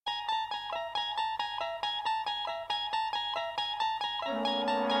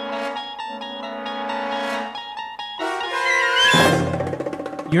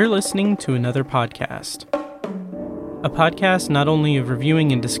You're listening to another podcast. A podcast not only of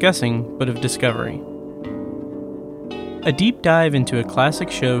reviewing and discussing, but of discovery. A deep dive into a classic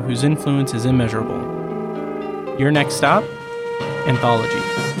show whose influence is immeasurable. Your next stop? Anthology.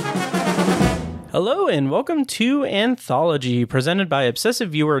 Hello and welcome to Anthology, presented by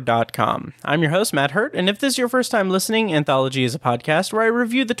ObsessiveViewer.com. I'm your host, Matt Hurt, and if this is your first time listening, Anthology is a podcast where I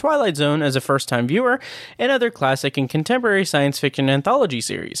review The Twilight Zone as a first-time viewer and other classic and contemporary science fiction anthology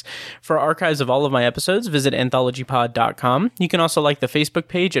series. For archives of all of my episodes, visit AnthologyPod.com. You can also like the Facebook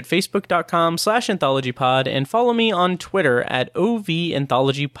page at Facebook.com/AnthologyPod and follow me on Twitter at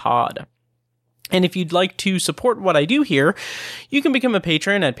OVAnthologyPod. And if you'd like to support what I do here, you can become a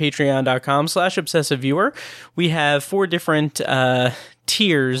patron at patreon.com/obsessiveviewer. We have 4 different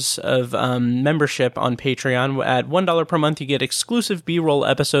tiers of membership on Patreon. At $1 per month, you get exclusive B-roll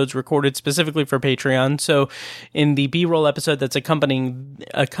episodes recorded specifically for Patreon. So in the B-roll episode that's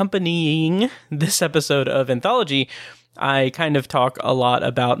accompanying this episode of Anthology, I kind of talk a lot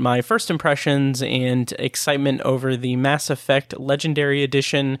about my first impressions and excitement over the Mass Effect Legendary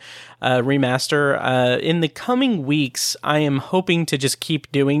Edition remaster. In the coming weeks, I am hoping to just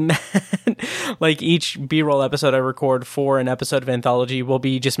keep doing that. Like each B-roll episode I record for an episode of Anthology will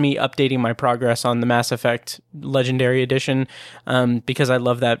be just me updating my progress on the Mass Effect Legendary Edition, because I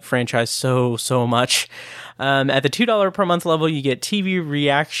love that franchise so much. At the $2 per month level, you get TV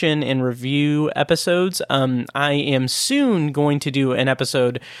reaction and review episodes. I am soon going to do an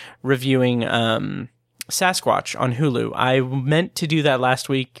episode reviewing Sasquatch on Hulu. I meant to do that last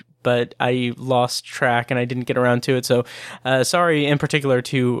week, but I lost track and I didn't get around to it. So sorry in particular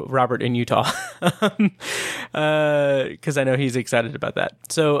to Robert in Utah, because I know he's excited about that.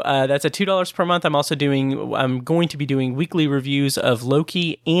 So that's at $2 per month. I'm going to be doing weekly reviews of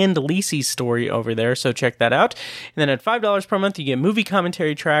Loki and Lisi's story over there. So check that out. And then at $5 per month, you get movie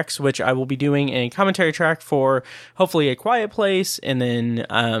commentary tracks, which I will be doing a commentary track for hopefully A Quiet Place. And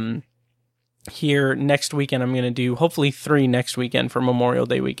then, here next weekend, I'm going to do hopefully 3 next weekend for Memorial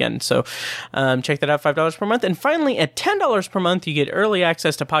Day weekend. So check that out, $5 per month. And finally, at $10 per month, you get early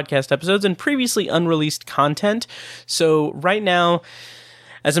access to podcast episodes and previously unreleased content. So right now,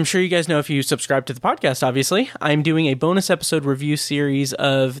 as I'm sure you guys know if you subscribe to the podcast, obviously, I'm doing a bonus episode review series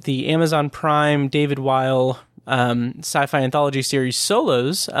of the Amazon Prime David Weil sci-fi anthology series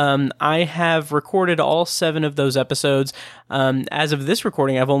Solos. I have recorded all 7 of those episodes. As of this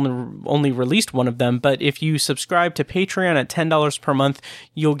recording, I've only released 1 of them, but if you subscribe to Patreon at $10 per month,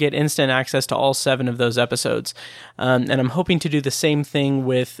 you'll get instant access to all 7 of those episodes. And I'm hoping to do the same thing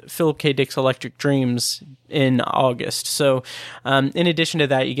with Philip K. Dick's Electric Dreams in August. So in addition to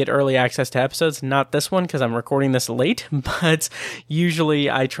that, you get early access to episodes. Not this one because I'm recording this late, but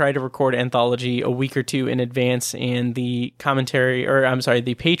usually I try to record Anthology a week or 2 in advance, and the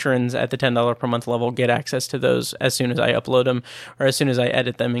patrons at the $10 per month level get access to those as soon as I upload them or as soon as I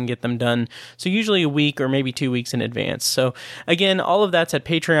edit them and get them done. So usually a week or maybe 2 weeks in advance. So again, all of that's at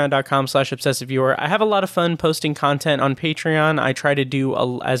patreon.com/obsessiveviewer. I have a lot of fun posting content on Patreon. I try to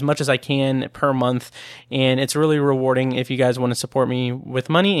do as much as I can per month, and it's really rewarding if you guys want to support me with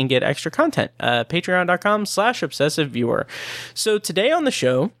money and get extra content. Patreon.com/obsessiveviewer. So today on the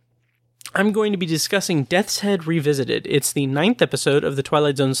show, I'm going to be discussing Death's Head Revisited. It's the 9th episode of The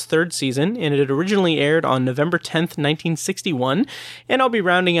Twilight Zone's 3rd season, and it originally aired on November 10th, 1961, and I'll be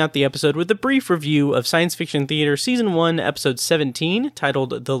rounding out the episode with a brief review of Science Fiction Theater Season 1, Episode 17,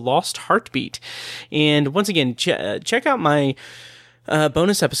 titled The Lost Heartbeat. And once again, check out my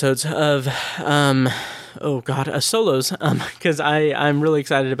bonus episodes of Solos, because I'm really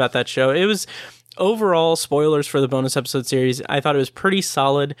excited about that show. It was overall, spoilers for the bonus episode series, I thought it was pretty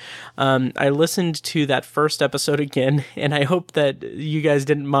solid. I listened to that first episode again, and I hope that you guys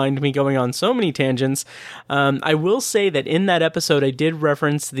didn't mind me going on so many tangents. I will say that in that episode, I did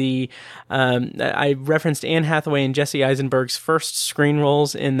reference I referenced Anne Hathaway and Jesse Eisenberg's first screen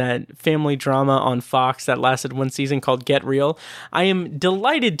roles in that family drama on Fox that lasted 1 season called Get Real. I am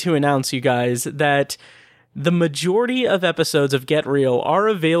delighted to announce, you guys, that the majority of episodes of Get Real are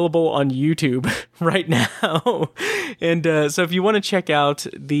available on YouTube right now. And so if you want to check out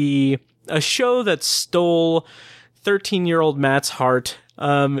a show that stole 13-year-old Matt's heart,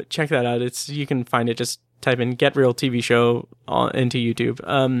 check that out. You can find it. Just type in Get Real TV show into YouTube.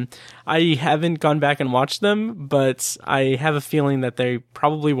 I haven't gone back and watched them, but I have a feeling that they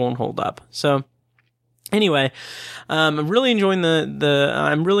probably won't hold up. So anyway, I'm really enjoying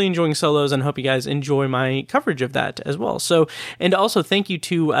I'm really enjoying Solos, and hope you guys enjoy my coverage of that as well. So, and also thank you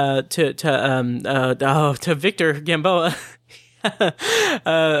to Victor Gamboa.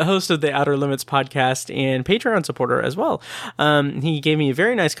 host of the Outer Limits podcast and Patreon supporter as well. He gave me a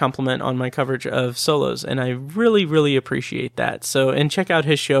very nice compliment on my coverage of solos, and I really, really appreciate that. And check out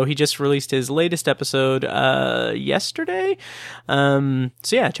his show. He just released his latest episode yesterday.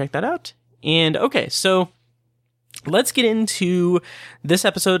 Check that out. And okay, so let's get into this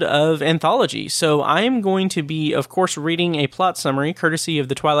episode of Anthology. So I'm going to be, of course, reading a plot summary courtesy of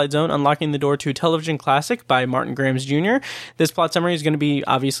The Twilight Zone: Unlocking the Door to a Television Classic by Martin Grams Jr. This plot summary is going to be,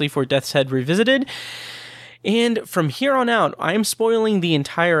 obviously, for Death's Head Revisited. And from here on out, I'm spoiling the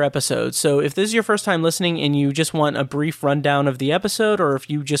entire episode. So if this is your first time listening and you just want a brief rundown of the episode, or if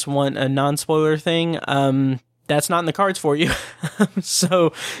you just want a non-spoiler thing, that's not in the cards for you.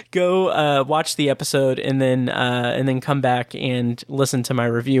 So go watch the episode and then come back and listen to my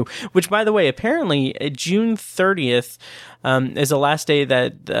review. Which, by the way, apparently June 30th is the last day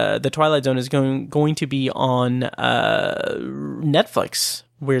that the Twilight Zone is going to be on Netflix.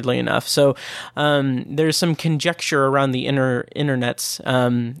 Weirdly enough. So there's some conjecture around the internets,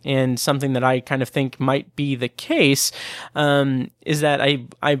 and something that I kind of think might be the case is that I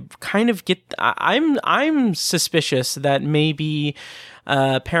kind of get I'm suspicious that maybe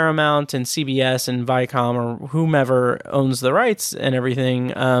Paramount and CBS and Viacom or whomever owns the rights and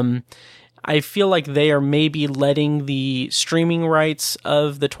everything, I feel like they are maybe letting the streaming rights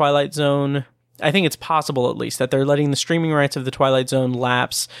of the Twilight Zone, I think it's possible at least, that they're letting the streaming rights of the Twilight Zone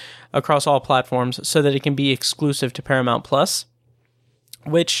lapse across all platforms so that it can be exclusive to Paramount Plus.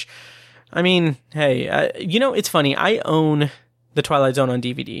 Which, I mean, hey, it's funny. I own the Twilight Zone on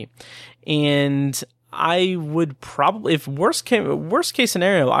DVD, and I would probably, if worst case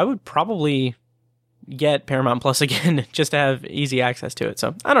scenario, I would probably get Paramount Plus again just to have easy access to it.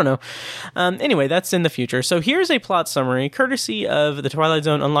 So I don't know. Anyway, that's in the future. So here's a plot summary courtesy of The Twilight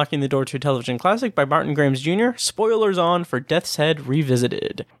Zone: Unlocking the Door to a Television Classic by Martin Grams Jr. Spoilers on for Death's Head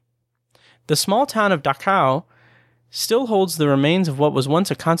Revisited. The small town of Dachau still holds the remains of what was once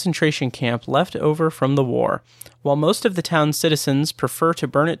a concentration camp left over from the war. While most of the town's citizens prefer to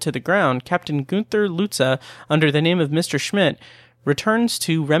burn it to the ground, Captain Gunther Lutze, under the name of Mr. Schmidt, returns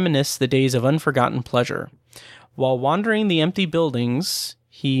to reminisce the days of unforgotten pleasure. While wandering the empty buildings,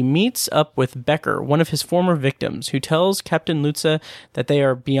 he meets up with Becker, one of his former victims, who tells Captain Lutze that they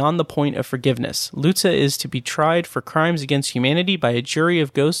are beyond the point of forgiveness. Lutze is to be tried for crimes against humanity by a jury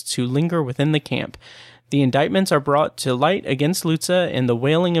of ghosts who linger within the camp. The indictments are brought to light against Lutze, and the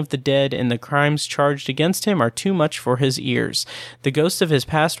wailing of the dead and the crimes charged against him are too much for his ears. The ghosts of his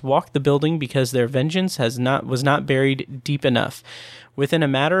past walk the building because their vengeance was not buried deep enough. Within a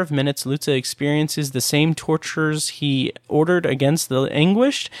matter of minutes, Lutze experiences the same tortures he ordered against the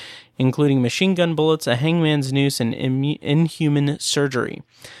anguished, including machine gun bullets, a hangman's noose, and inhuman surgery.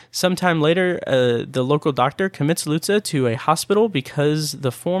 Sometime later, the local doctor commits Lutze to a hospital because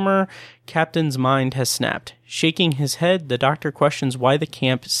the former captain's mind has snapped. Shaking his head, the doctor questions why the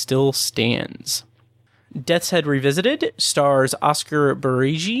camp still stands. Death's Head Revisited stars Oscar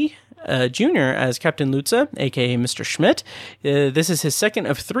Barigi Jr. as Captain Lutze, aka Mr. Schmidt. This is his second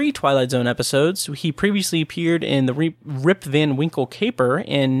of 3 Twilight Zone episodes. He previously appeared in the Rip Van Winkle caper,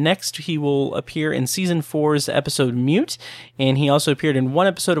 and next he will appear in Season 4's episode Mute, and he also appeared in one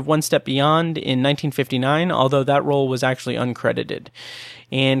episode of One Step Beyond in 1959, although that role was actually uncredited.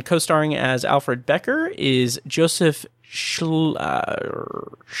 And co-starring as Alfred Becker is Joseph Schildkraut.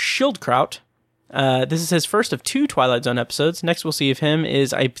 This is his first of 2 Twilight Zone episodes. Next we'll see of him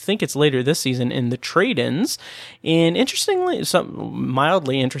is, I think it's later this season, in The Trade-Ins. And interestingly,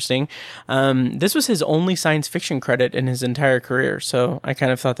 mildly interesting, this was his only science fiction credit in his entire career, so I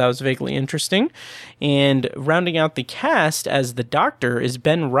kind of thought that was vaguely interesting. And rounding out the cast as the Doctor is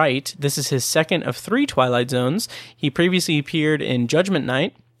Ben Wright. This is his second of 3 Twilight Zones. He previously appeared in Judgment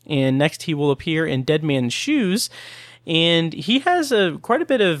Night, and next he will appear in Dead Man's Shoes. And he has quite a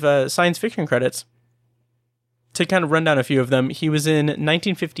bit of science fiction credits. To kind of run down a few of them, he was in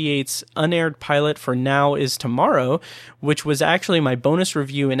 1958's unaired pilot for Now is Tomorrow, which was actually my bonus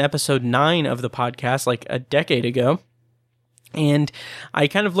review in episode 9 of the podcast, like a decade ago. And I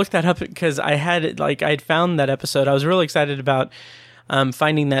kind of looked that up because I'd found that episode. I was really excited about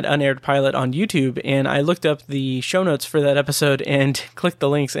finding that unaired pilot on YouTube, and I looked up the show notes for that episode and clicked the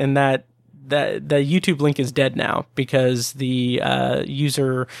links, and the YouTube link is dead now because the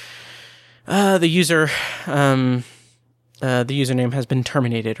username has been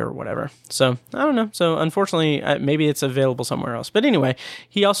terminated or whatever. So I don't know. So unfortunately, maybe it's available somewhere else. But anyway,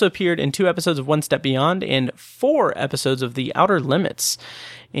 he also appeared in 2 episodes of One Step Beyond and 4 episodes of The Outer Limits.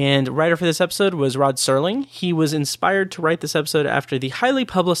 And writer for this episode was Rod Serling. He was inspired to write this episode after the highly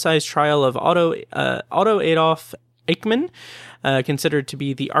publicized trial of Otto Adolf Eichmann, considered to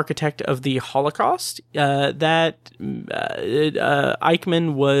be the architect of the Holocaust. Eichmann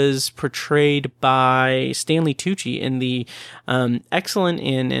was portrayed by Stanley Tucci in the excellent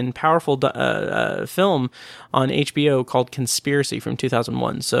and powerful film on HBO called Conspiracy from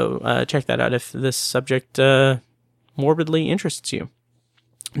 2001. So check that out if this subject morbidly interests you.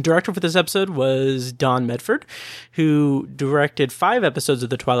 Director for this episode was Don Medford, who directed 5 episodes of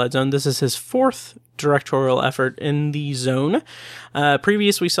The Twilight Zone. This is his 4th directorial effort in the zone.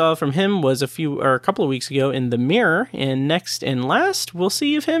 Previous we saw from him was a couple of weeks ago in The Mirror, and next and last we'll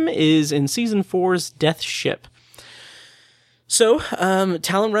see of him is in season 4's Death Ship. So,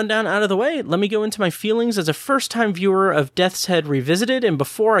 talent rundown out of the way, let me go into my feelings as a first-time viewer of Death's Head Revisited, and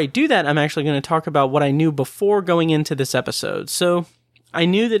before I do that, I'm actually going to talk about what I knew before going into this episode. So, I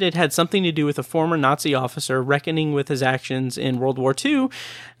knew that it had something to do with a former Nazi officer reckoning with his actions in World War II,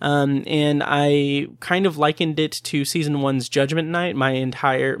 and I kind of likened it to Season 1's Judgment Night.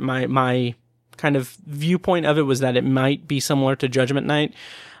 My kind of viewpoint of it was that it might be similar to Judgment Night.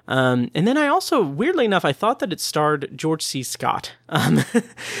 And then I also, weirdly enough, I thought that it starred George C. Scott.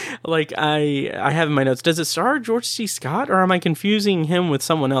 Like I have in my notes, does it star George C. Scott, or am I confusing him with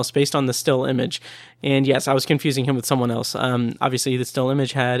someone else based on the still image? And yes, I was confusing him with someone else. Obviously the still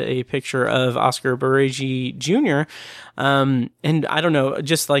image had a picture of Oscar Baregi Jr. And I don't know,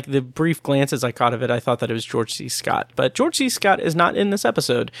 just like the brief glances I caught of it, I thought that it was George C. Scott, but George C. Scott is not in this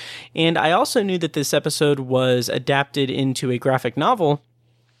episode. And I also knew that this episode was adapted into a graphic novel,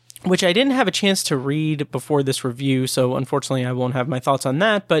 which I didn't have a chance to read before this review, so unfortunately I won't have my thoughts on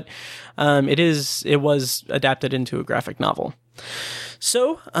that, but it was adapted into a graphic novel.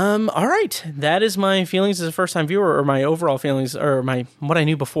 So, all right, that is my feelings as a first-time viewer, or my overall feelings, or what I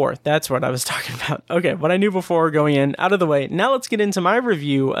knew before. That's what I was talking about. Okay, what I knew before going in, out of the way. Now let's get into my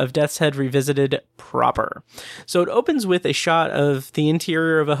review of Death's Head Revisited proper. So it opens with a shot of the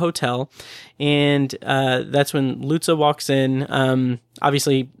interior of a hotel, and that's when Lutza walks in.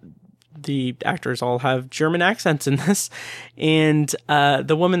 Obviously, the actors all have German accents in this, and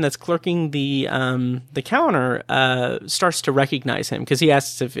the woman that's clerking the counter starts to recognize him because he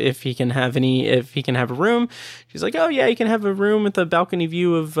asks if he can have a room. She's like, oh yeah, you can have a room with a balcony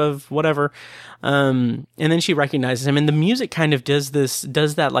view of whatever. And then she recognizes him, and the music kind of does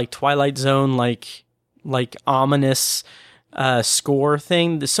that like Twilight Zone like ominous score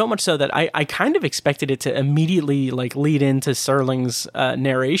thing, so much so that I kind of expected it to immediately like lead into Serling's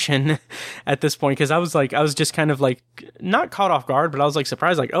narration at this point, because I was just kind of like not caught off guard, but I was like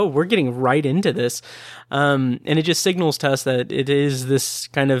surprised, like, oh, we're getting right into this, and it just signals to us that it is this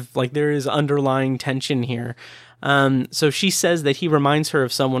kind of like there is underlying tension here. So she says that he reminds her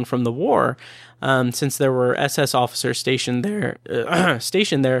of someone from the war, since there were SS officers stationed there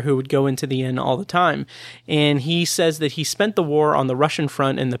who would go into the inn all the time. And he says that he spent the war on the Russian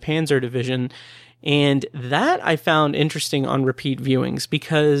front in the Panzer Division. And that I found interesting on repeat viewings,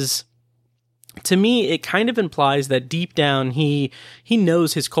 because to me, it kind of implies that deep down he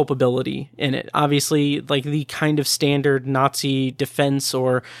knows his culpability in it. Obviously, like the kind of standard Nazi defense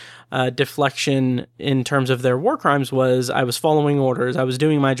or deflection in terms of their war crimes was, I was following orders, I was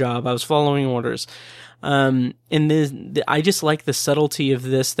doing my job, I was following orders. And I just like the subtlety of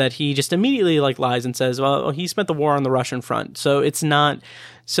this, that he just immediately like lies and says, well, he spent the war on the Russian front. So it's not,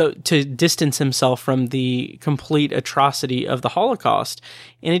 so to distance himself from the complete atrocity of the Holocaust.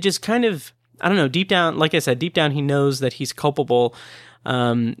 And it just kind of, I don't know, deep down, like I said, deep down he knows that he's culpable,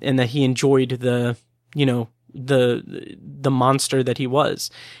 and that he enjoyed the monster that he was.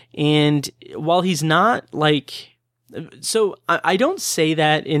 And while he's not like, so I don't say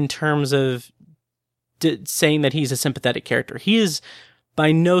that in terms of saying that he's a sympathetic character. He is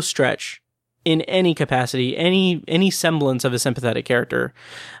by no stretch in any capacity, any semblance of a sympathetic character.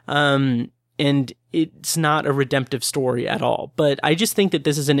 And it's not a redemptive story at all. But I just think that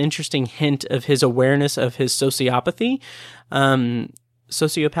this is an interesting hint of his awareness of his sociopathy,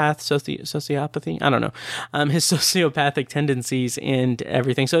 sociopathy, I don't know, his sociopathic tendencies and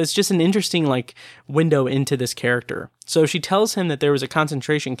everything. So it's just an interesting like window into this character. So she tells him that there was a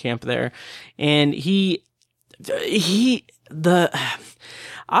concentration camp there, and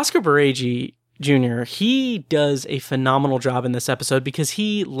Oscar Baregi Jr., he does a phenomenal job in this episode, because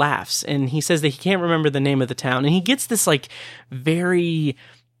he laughs and he says that he can't remember the name of the town, and he gets this like very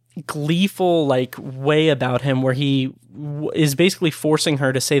gleeful like way about him where he is basically forcing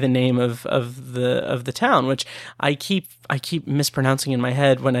her to say the name of the town, which I keep mispronouncing in my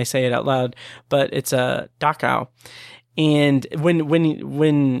head when I say it out loud, but it's Dachau. And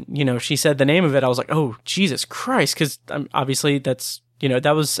when she said the name of it, I was like, oh Jesus Christ, because obviously that's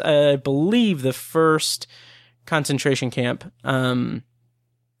that was I believe the first concentration camp. And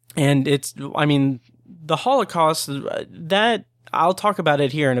it's, I mean, the Holocaust, that I'll talk about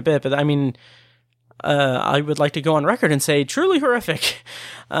it here in a bit, but I mean, I would like to go on record and say truly horrific.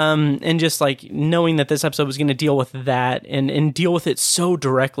 And just like knowing that this episode was going to deal with that and deal with it so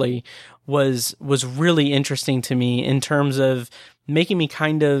directly was really interesting to me in terms of making me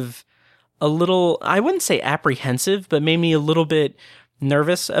kind of a little, I wouldn't say apprehensive, but made me a little bit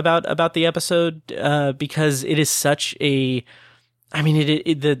nervous about the episode, because it is such a, I mean,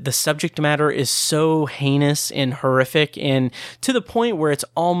 the subject matter is so heinous and horrific, and to the point where it's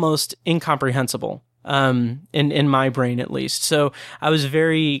almost incomprehensible, in my brain at least. So I was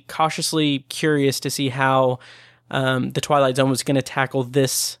very cautiously curious to see how the Twilight Zone was going to tackle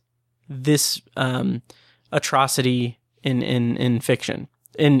this atrocity in fiction,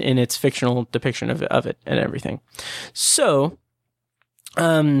 in its fictional depiction of it and everything. So,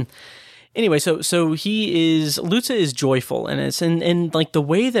 anyway, so Lutza is joyful, and like the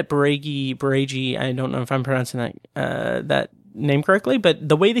way that Baregi, I don't know if I'm pronouncing that name correctly, but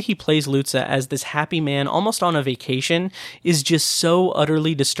the way that he plays Lutza as this happy man almost on a vacation is just so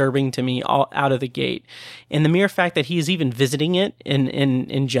utterly disturbing to me all out of the gate. And the mere fact that he is even visiting it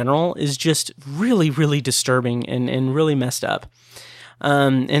in general is just really, really disturbing and really messed up.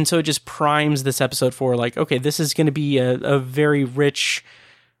 And so it just primes this episode for like, okay, this is going to be a very rich,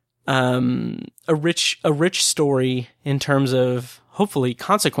 a rich story in terms of hopefully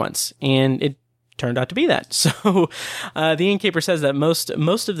consequence. And it turned out to be that. So, the innkeeper says that most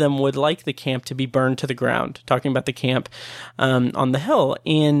of them would like the camp to be burned to the ground, talking about the camp, on the hill.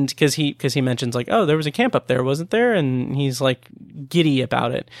 And because he mentions like, oh, there was a camp up there, wasn't there? And he's like giddy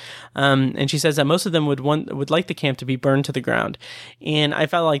about it. And she says that most of them would like the camp to be burned to the ground. And I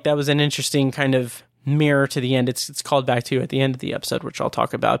felt like that was an interesting kind of mirror to the end. It's called back to at the end of the episode, which I'll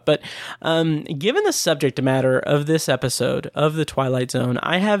talk about. But given the subject matter of this episode of the Twilight Zone,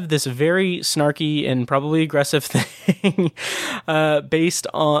 I have this very snarky and probably aggressive thing based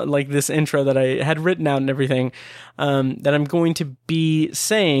on like this intro that I had written out and everything, that I'm going to be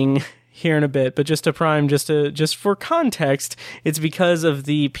saying here in a bit. But just to prime, just for context, it's because of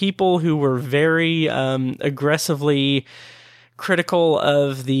the people who were very aggressively critical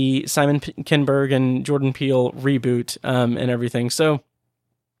of the Simon Kinberg and Jordan Peele reboot, and everything. So,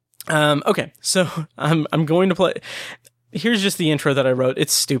 okay, so I'm going to play. Here's just the intro that I wrote.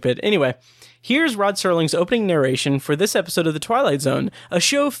 It's stupid. Anyway, here's Rod Serling's opening narration for this episode of The Twilight Zone, a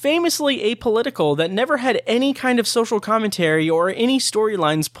show famously apolitical that never had any kind of social commentary or any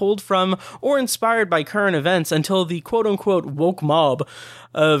storylines pulled from or inspired by current events until the quote-unquote woke mob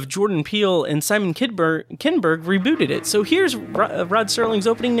of Jordan Peele and Simon Kinberg rebooted it. So here's Rod Serling's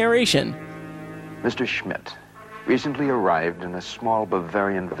opening narration. Mr. Schmidt recently arrived in a small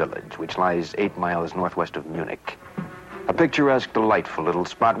Bavarian village which lies 8 miles northwest of Munich. A picturesque, delightful little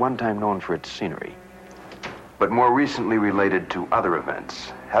spot, one time known for its scenery, but more recently related to other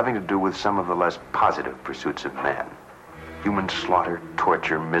events having to do with some of the less positive pursuits of man: human slaughter,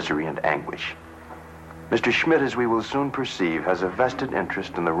 torture, misery, and anguish. Mr. Schmidt, as we will soon perceive, has a vested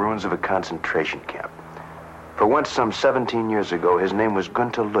interest in the ruins of a concentration camp. For once, some 17 years ago, his name was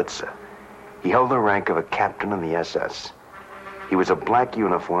Gunther Lutze. He held the rank of a captain in the SS. He was a black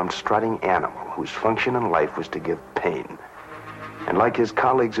uniformed, strutting animal whose function in life was to give pain. And like his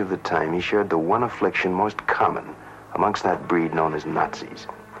colleagues of the time, he shared the one affliction most common amongst that breed known as Nazis.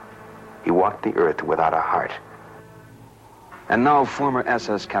 He walked the earth without a heart. And now former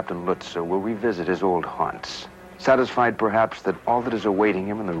SS Captain Lutze will revisit his old haunts, satisfied perhaps that all that is awaiting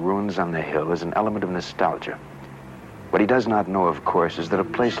him in the ruins on the hill is an element of nostalgia. What he does not know, of course, is that a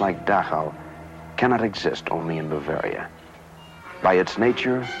place like Dachau cannot exist only in Bavaria. By its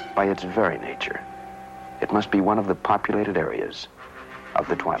nature, by its very nature, it must be one of the populated areas of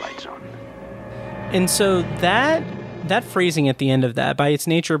the Twilight Zone. And so that phrasing at the end of that, by its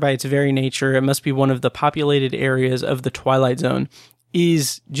nature, by its very nature, it must be one of the populated areas of the Twilight Zone,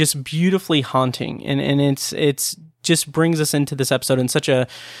 is just beautifully haunting. And it's just brings us into this episode in such a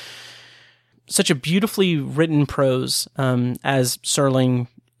beautifully written prose, as Serling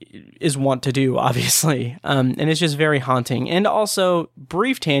is wont to do, obviously. And it's just very haunting. And also,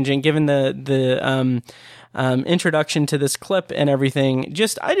 brief tangent, given the introduction to this clip and everything,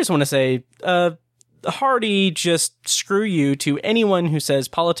 I just want to say, hearty just screw you to anyone who says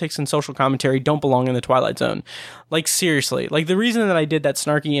politics and social commentary don't belong in the Twilight Zone. Like, seriously. Like, the reason that I did that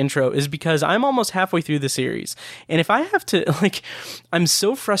snarky intro is because I'm almost halfway through the series. And if I have to, like, I'm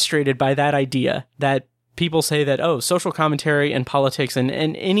so frustrated by that idea that people say that, oh, social commentary and politics and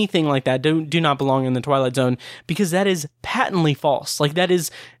anything like that do not belong in the Twilight Zone, because that is patently false. Like, that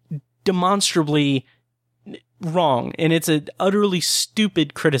is demonstrably wrong, and it's an utterly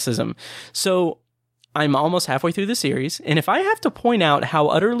stupid criticism. So I'm almost halfway through the series, and if I have to point out how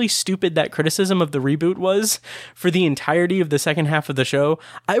utterly stupid that criticism of the reboot was for the entirety of the second half of the show,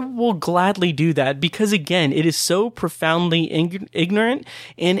 I will gladly do that, because again, it is so profoundly ignorant,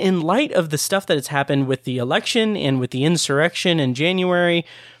 and in light of the stuff that has happened with the election and with the insurrection in January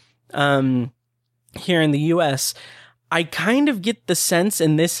here in the US, I kind of get the sense,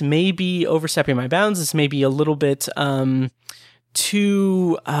 and this may be overstepping my bounds, this may be a little bit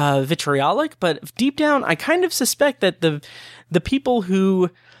too vitriolic, but deep down, I kind of suspect that the people who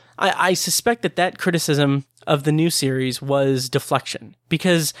I suspect that criticism of the new series was deflection,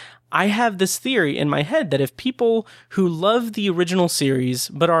 because I have this theory in my head that if people who love the original series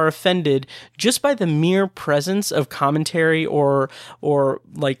but are offended just by the mere presence of commentary or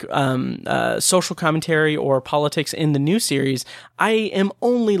like social commentary or politics in the new series, I am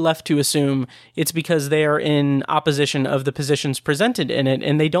only left to assume it's because they are in opposition of the positions presented in it,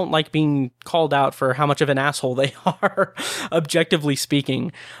 and they don't like being called out for how much of an asshole they are, objectively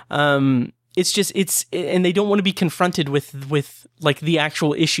speaking. And they don't want to be confronted with like the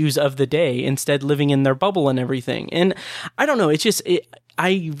actual issues of the day, instead living in their bubble and everything. And I don't know,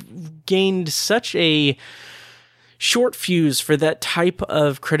 I gained such a short fuse for that type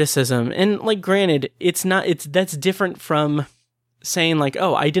of criticism. And like, granted, that's different from saying like,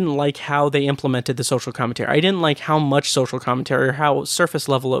 oh, I didn't like how they implemented the social commentary. I didn't like how much social commentary or how surface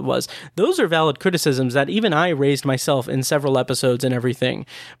level it was. Those are valid criticisms that even I raised myself in several episodes and everything.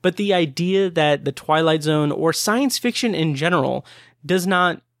 But the idea that the Twilight Zone or science fiction in general does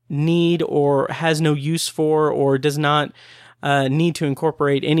not need or has no use for or does not need to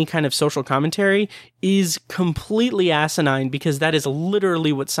incorporate any kind of social commentary is completely asinine, because that is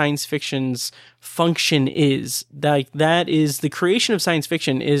literally what science fiction's function is. That is the creation of science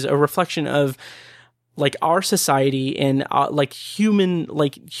fiction is a reflection of like our society and like human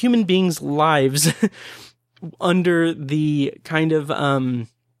beings' lives under the kind of under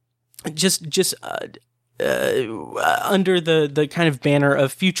the kind of banner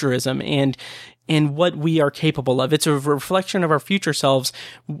of futurism and what we are capable of. It's a reflection of our future selves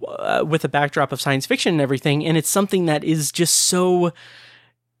with a backdrop of science fiction and everything. And it's something that is just so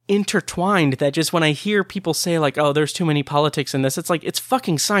intertwined that just when I hear people say like, oh, there's too many politics in this, it's like, it's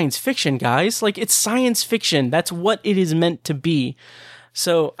fucking science fiction, guys. Like, it's science fiction. That's what it is meant to be.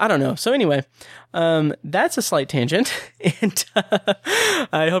 So I don't know. So anyway, that's a slight tangent, and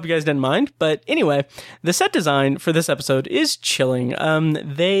I hope you guys didn't mind. But anyway, the set design for this episode is chilling.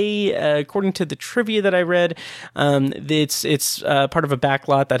 They, according to the trivia that I read, it's part of a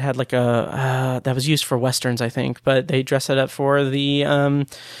backlot that had like that was used for westerns, I think, but they dress it up for the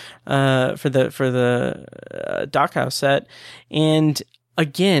dockhouse set. And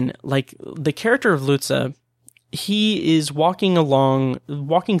again, like the character of Lutza, he is walking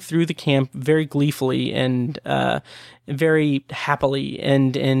through the camp very gleefully and very happily,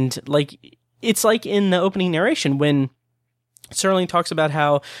 and like it's like in the opening narration when Serling talks about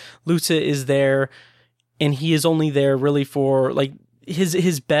how Lutza is there, and he is only there really for like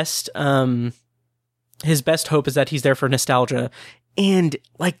his best hope is that he's there for nostalgia, and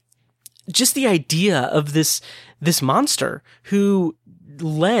like just the idea of this monster who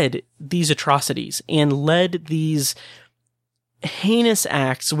led these atrocities and led these heinous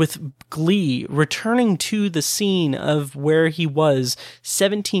acts with glee, returning to the scene of where he was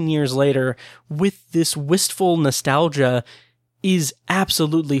 17 years later with this wistful nostalgia is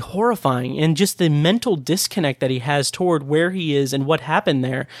absolutely horrifying. And just the mental disconnect that he has toward where he is and what happened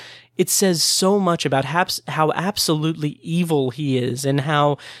there, it says so much about how absolutely evil he is, and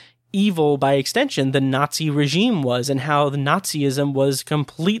how evil, by extension, the Nazi regime was, and how the Nazism was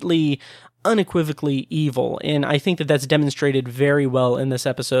completely, unequivocally evil. And I think that that's demonstrated very well in this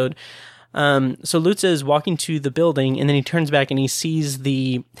episode. So Lutza is walking to the building, and then he turns back and he sees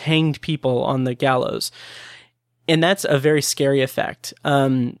the hanged people on the gallows. And that's a very scary effect.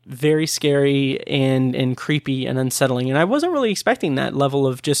 Very scary and creepy and unsettling. And I wasn't really expecting that level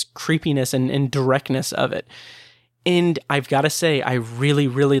of just creepiness and directness of it. And I've got to say, I really,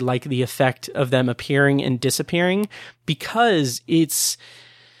 really like the effect of them appearing and disappearing, because it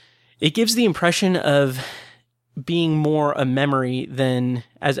gives the impression of being more a memory than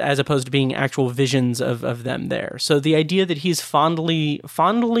as opposed to being actual visions of them there. So the idea that he's fondly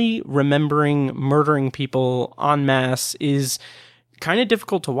remembering murdering people en masse is kind of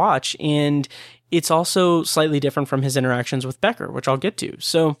difficult to watch, and it's also slightly different from his interactions with Becker, which I'll get to.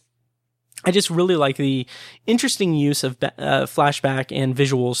 So I just really like the interesting use of flashback and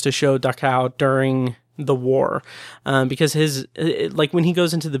visuals to show Dachau during the war, because like when he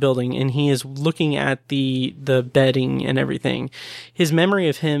goes into the building and he is looking at the bedding and everything, his memory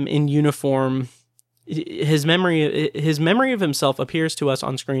of him in uniform, his memory of himself appears to us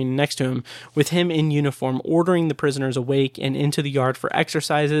on screen next to him, with him in uniform ordering the prisoners awake and into the yard for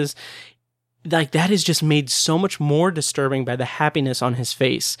exercises. Like, that is just made so much more disturbing by the happiness on his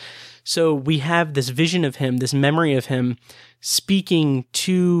face. So we have this vision of him, this memory of him speaking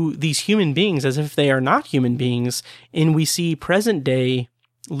to these human beings as if they are not human beings, and we see present day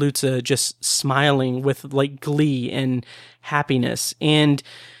Lutza just smiling with like glee and happiness. And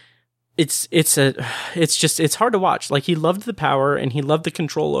it's hard to watch. Like, he loved the power and he loved the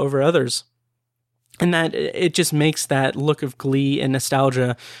control over others. And that it just makes that look of glee and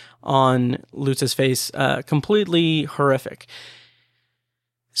nostalgia on Lutza's face completely horrific.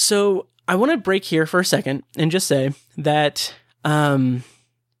 So I want to break here for a second and just say that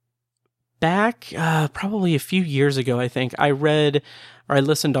back probably a few years ago, I think, I read or I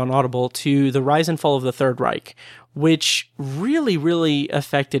listened on Audible to The Rise and Fall of the Third Reich, which really, really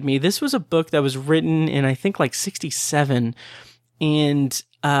affected me. This was a book that was written in, I think, like 1967, and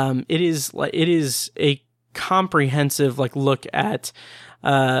it is a comprehensive like look at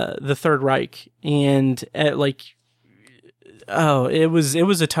the Third Reich, and at like, it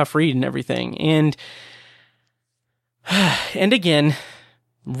was a tough read and everything. And again,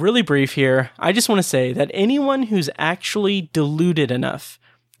 really brief here, I just want to say that anyone who's actually deluded enough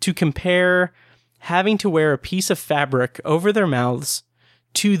to compare having to wear a piece of fabric over their mouths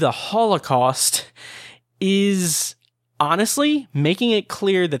to the Holocaust is honestly making it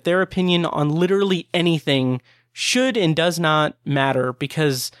clear that their opinion on literally anything should and does not matter,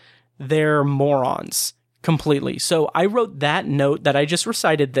 because they're morons completely. So I wrote that note that I just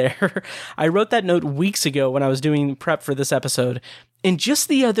recited there. I wrote that note weeks ago when I was doing prep for this episode. And just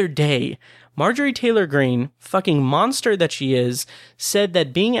the other day, Marjorie Taylor Greene, fucking monster that she is, said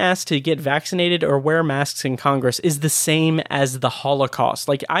that being asked to get vaccinated or wear masks in Congress is the same as the Holocaust.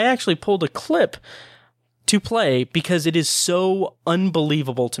 Like, I actually pulled a clip to play because it is so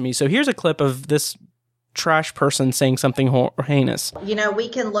unbelievable to me. So here's a clip of this trash person saying something heinous. You know, we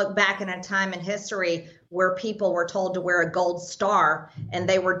can look back in a time in history where people were told to wear a gold star, and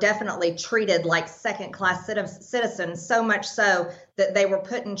they were definitely treated like second-class citizens, so much so that they were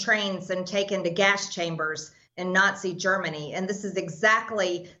put in trains and taken to gas chambers in Nazi Germany. And this is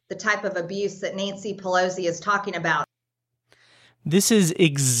exactly the type of abuse that Nancy Pelosi is talking about. This is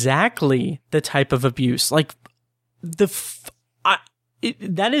exactly the type of abuse. Like,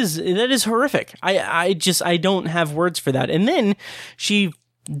 that is horrific. I don't have words for that. And then she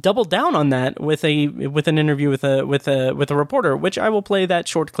doubled down on that with an interview with a reporter, which I will play that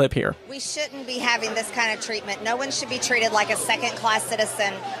short clip here. We shouldn't be having this kind of treatment. No one should be treated like a second-class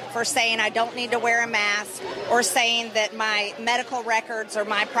citizen for saying I don't need to wear a mask, or saying that my medical records are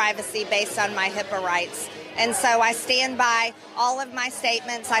my privacy based on my HIPAA rights. And so I stand by all of my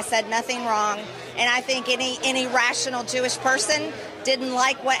statements. I said nothing wrong. And I think any rational Jewish person didn't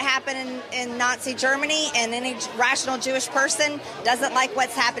like what happened in Nazi Germany, and any rational Jewish person doesn't like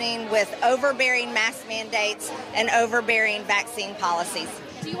what's happening with overbearing mask mandates and overbearing vaccine policies.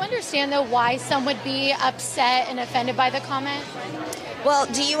 Do you understand, though, why some would be upset and offended by the comment? Well,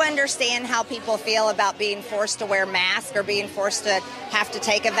 do you understand how people feel about being forced to wear masks, or being forced to have to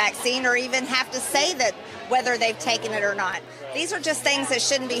take a vaccine, or even have to say that whether they've taken it or not? These are just things that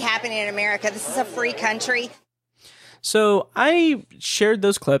shouldn't be happening in America. This is a free country. So I shared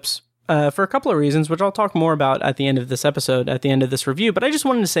those clips for a couple of reasons, which I'll talk more about at the end of this episode, at the end of this review. But I just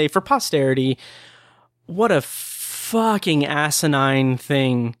wanted to say, for posterity, what a fucking asinine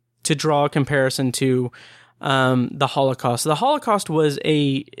thing to draw a comparison to the Holocaust. The Holocaust was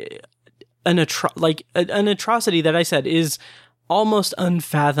an atrocity that I said is almost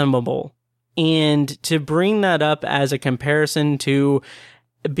unfathomable. And to bring that up as a comparison to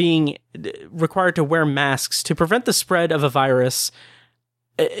being required to wear masks to prevent the spread of a virus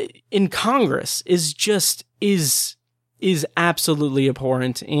in Congress is absolutely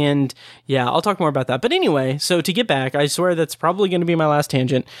abhorrent. And yeah, I'll talk more about that. But anyway, so to get back, I swear that's probably going to be my last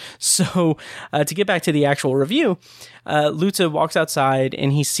tangent. So to get back to the actual review, Lutza walks outside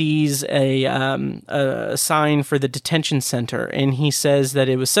and he sees a sign for the detention center, and he says that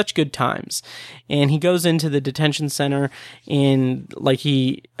it was such good times. And he goes into the detention center, and like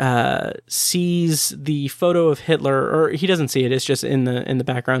he sees the photo of Hitler, or he doesn't see it, it's just in the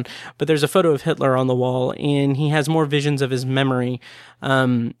background, but there's a photo of Hitler on the wall, and he has more visions of his memory.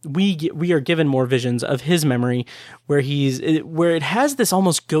 We are given more visions of his memory where it has this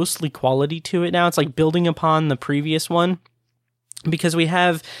almost ghostly quality to it now. It's like building upon the previous one. because we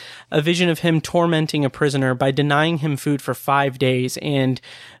have a vision of him tormenting a prisoner by denying him food for 5 days and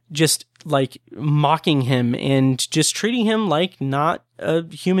just like mocking him and just treating him like not a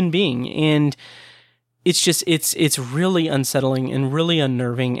human being. And it's just, it's really unsettling and really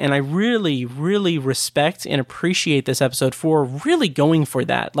unnerving. And I really, really respect and appreciate this episode for really going for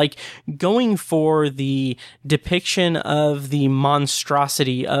that, like going for the depiction of the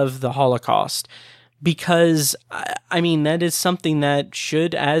monstrosity of the Holocaust. Because, I mean, that is something that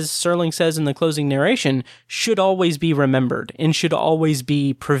should, as Serling says in the closing narration, should always be remembered and should always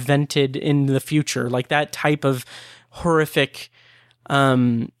be prevented in the future. Like that type of horrific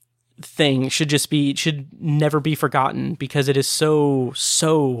thing should never be forgotten because it is so,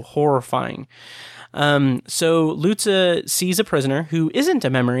 so horrifying. So Lutze sees a prisoner who isn't a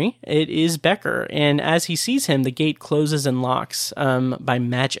memory. It is Becker. And as he sees him, the gate closes and locks by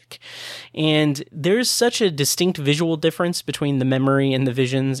magic. And there's such a distinct visual difference between the memory and the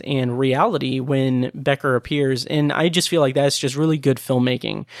visions and reality when Becker appears. And I just feel like that's just really good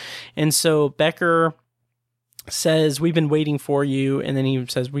filmmaking. And so Becker says, "We've been waiting for you." And then he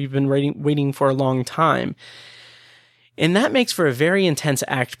says, "We've been waiting for a long time." And that makes for a very intense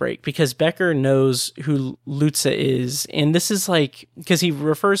act break because Becker knows who Lutze is. And this is like, because he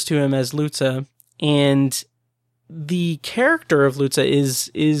refers to him as Lutze, and the character of Lutze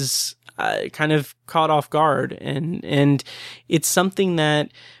is kind of caught off guard. And it's something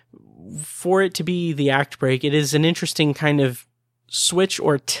that, for it to be the act break, it is an interesting kind of switch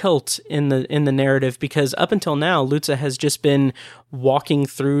or tilt in the narrative, because up until now, Lutze has just been walking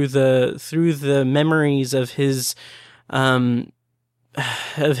through the memories of his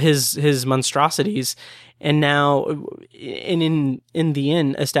monstrosities, and now in the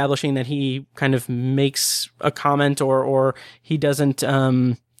end establishing that he kind of makes a comment or he doesn't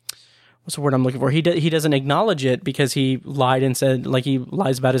what's the word I'm looking for, he doesn't acknowledge it because he lied and said, like, he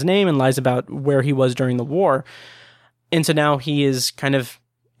lies about his name and lies about where he was during the war. And so now he is kind of,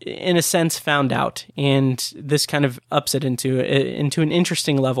 in a sense, found out, and this kind of ups it into an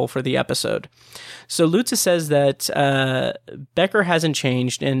interesting level for the episode. So Lutze says that Becker hasn't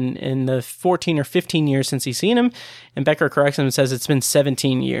changed in the 14 or 15 years since he's seen him, and Becker corrects him and says it's been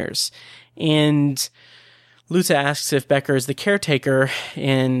 17 years. And Lutze asks if Becker is the caretaker,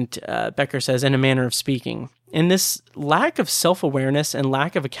 and Becker says, in a manner of speaking. And this lack of self-awareness and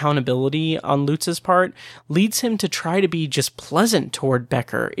lack of accountability on Lutze's part leads him to try to be just pleasant toward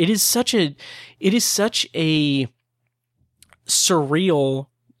Becker. It is such a surreal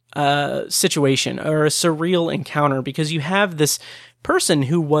situation, or a surreal encounter, because you have this person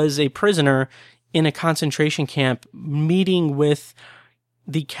who was a prisoner in a concentration camp meeting with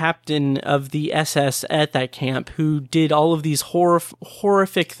the captain of the SS at that camp, who did all of these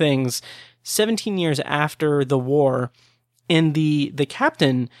horrific things 17 years after the war, and the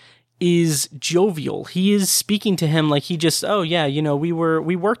captain is jovial. He is speaking to him like he just, oh yeah, we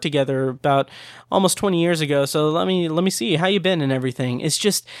worked together about almost 20 years ago, so let me see how you been and everything. It's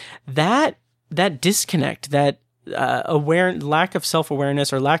just that disconnect, that lack of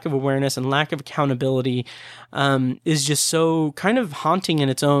self-awareness, or lack of awareness and lack of accountability is just so kind of haunting in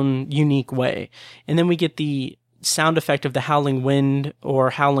its own unique way. And then we get the sound effect of the howling wind or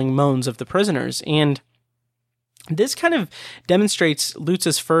howling moans of the prisoners. And this kind of demonstrates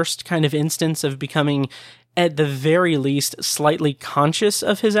Lutze's first kind of instance of becoming, at the very least, slightly conscious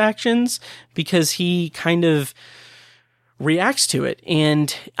of his actions, because he kind of reacts to it.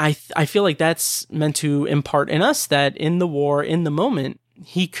 And I feel like that's meant to impart in us that in the war, in the moment,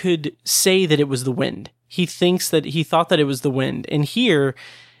 he could say that it was the wind. He thought that it was the wind. And here,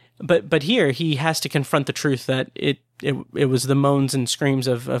 But here he has to confront the truth that it was the moans and screams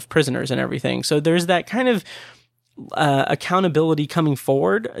of prisoners and everything. So there's that kind of accountability coming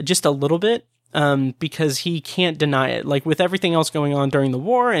forward just a little bit, because he can't deny it. Like with everything else going on during the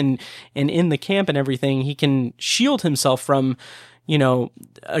war and in the camp and everything, he can shield himself from,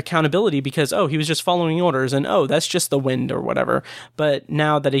 accountability because, he was just following orders, and that's just the wind or whatever. But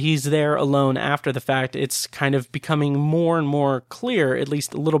now that he's there alone after the fact, it's kind of becoming more and more clear, at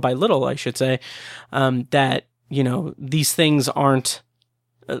least little by little, I should say, that, these things aren't,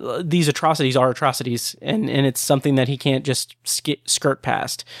 these atrocities are atrocities, and it's something that he can't just skirt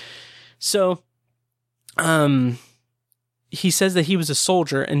past. So, he says that he was a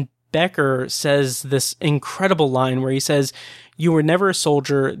soldier, and Becker says this incredible line where he says, "You were never a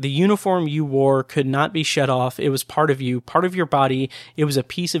soldier. The uniform you wore could not be shed off. It was part of you, part of your body. It was a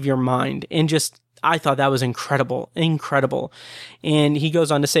piece of your mind." And just, I thought that was incredible. And he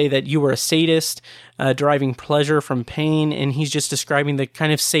goes on to say that you were a sadist, deriving pleasure from pain. And he's just describing the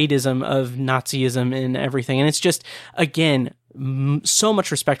kind of sadism of Nazism and everything. And it's just, again, so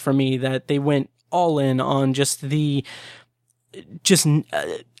much respect for me that they went all in on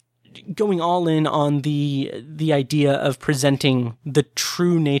going all in on the idea of presenting the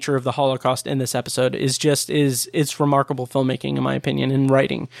true nature of the Holocaust in this episode it's remarkable filmmaking, in my opinion, and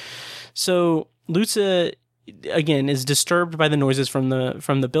writing. So Lutze, again, is disturbed by the noises from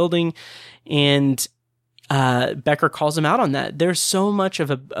the building, and Becker calls him out on that. There's so much of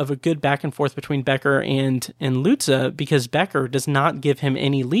a good back and forth between Becker and Lutze, because Becker does not give him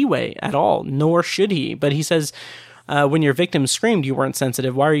any leeway at all, nor should he. But he says, when your victim screamed, you weren't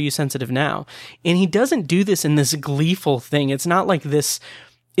sensitive. Why are you sensitive now? And he doesn't do this in this gleeful thing. It's not like this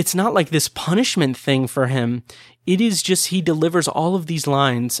punishment thing for him. It is just, he delivers all of these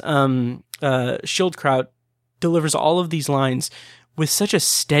lines. Schildkraut delivers all of these lines with such a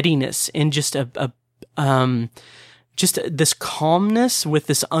steadiness and just this calmness with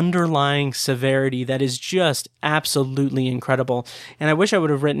this underlying severity that is just absolutely incredible. And I wish I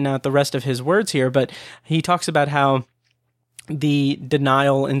would have written out the rest of his words here, but he talks about how the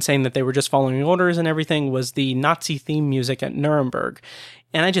denial in saying that they were just following orders and everything was the Nazi theme music at Nuremberg.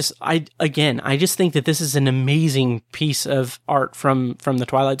 And I just think that this is an amazing piece of art from the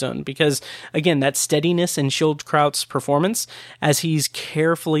Twilight Zone, because again, that steadiness in Schildkraut's performance as he's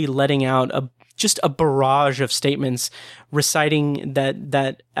carefully letting out just a barrage of statements, reciting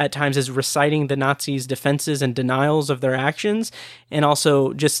that at times is reciting the Nazis' defenses and denials of their actions, and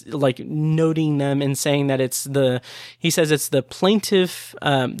also just like noting them and saying that he says it's the plaintiff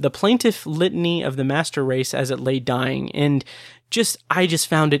litany of the master race as it lay dying. And I just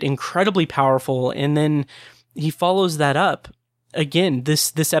found it incredibly powerful. And then he follows that up. Again,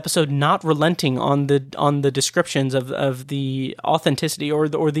 this episode not relenting on the descriptions of the authenticity or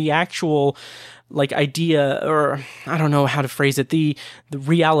the actual like idea, or I don't know how to phrase it, the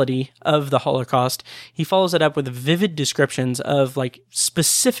reality of the Holocaust. He follows it up with vivid descriptions of like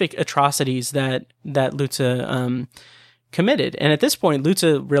specific atrocities that Lutze committed. And at this point,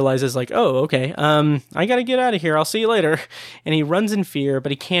 Lutze realizes like, oh, okay, I gotta get out of here. I'll see you later. And he runs in fear,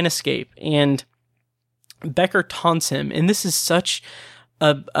 but he can't escape. And Becker taunts him, and this is such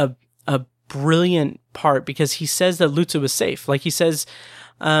a brilliant part, because he says that Lutze was safe. Like he says,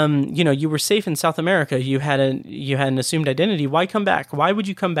 you were safe in South America. You had an assumed identity. Why come back? Why would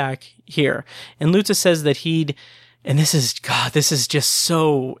you come back here? And Lutze says that this is just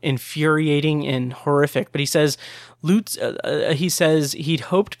so infuriating and horrific. But he says, he'd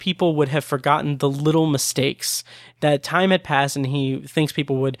hoped people would have forgotten the little mistakes. That time had passed, and he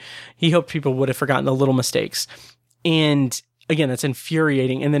hoped people would have forgotten the little mistakes. And again, that's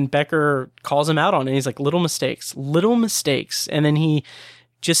infuriating. And then Becker calls him out on it. He's like, little mistakes. And then he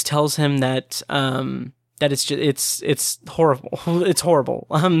just tells him that it's horrible. It's horrible.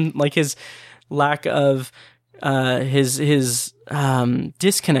 Like his lack of his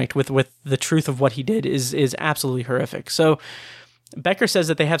disconnect with the truth of what he did is absolutely horrific. So Becker says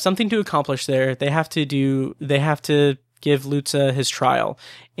that they have something to accomplish there. They have to give Lutze his trial.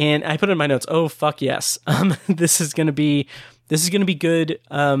 And I put in my notes, oh fuck yes. This is gonna be good.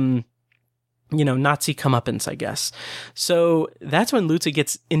 Nazi comeuppance, I guess. So that's when Lutze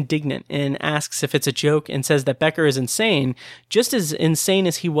gets indignant and asks if it's a joke, and says that Becker is insane, just as insane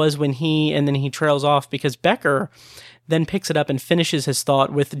as he was and then he trails off, because Becker then picks it up and finishes his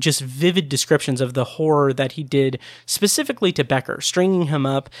thought with just vivid descriptions of the horror that he did specifically to Becker, stringing him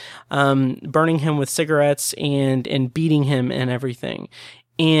up, burning him with cigarettes, and beating him and everything.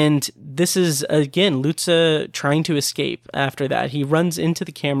 And this is, again, Lutze trying to escape after that. He runs into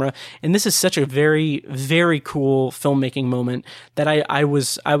the camera, and this is such a very, very cool filmmaking moment that I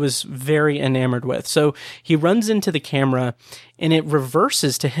was very enamored with. So he runs into the camera, and it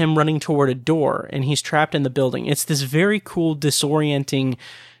reverses to him running toward a door, and he's trapped in the building. It's this very cool, disorienting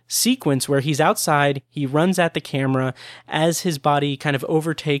sequence where he's outside, he runs at the camera. As his body kind of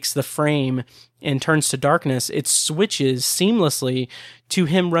overtakes the frame and turns to darkness, it switches seamlessly to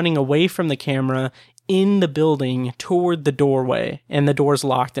him running away from the camera in the building toward the doorway, and the door's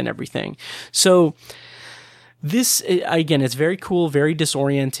locked and everything. So this, again, it's very cool, very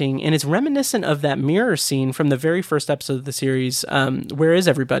disorienting, and it's reminiscent of that mirror scene from the very first episode of the series, Where Is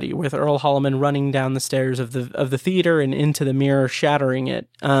Everybody?, with Earl Holliman running down the stairs of the theater and into the mirror, shattering it.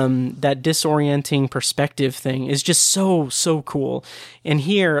 That disorienting perspective thing is just so cool. And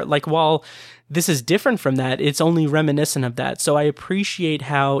here, like, while this is different from that, it's only reminiscent of that. So I appreciate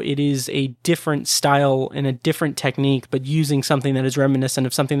how it is a different style and a different technique, but using something that is reminiscent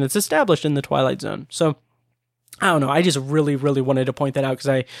of something that's established in the Twilight Zone. So I don't know. I just really, really wanted to point that out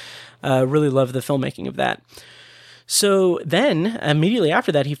because I really love the filmmaking of that. So then, immediately after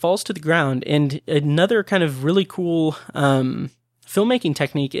that, he falls to the ground, and another kind of really cool filmmaking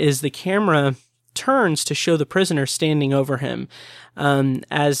technique is the camera turns to show the prisoner standing over him,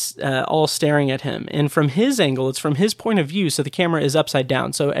 as all staring at him. And from his angle, it's from his point of view, so the camera is upside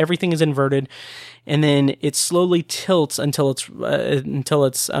down, so everything is inverted, and then it slowly tilts until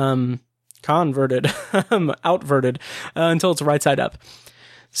it's converted, outverted, until it's right side up.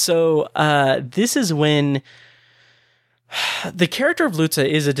 So this is when the character of Lutze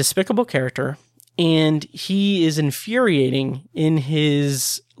is a despicable character, and he is infuriating in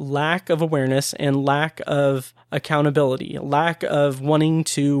his lack of awareness and lack of accountability, lack of wanting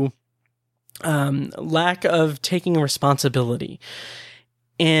to, lack of taking responsibility.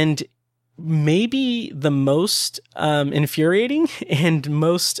 And maybe the most infuriating and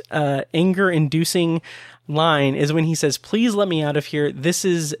most anger-inducing line is when he says, "Please let me out of here. This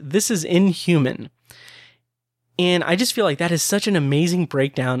is inhuman." And I just feel like that is such an amazing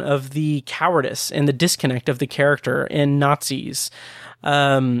breakdown of the cowardice and the disconnect of the character and Nazis.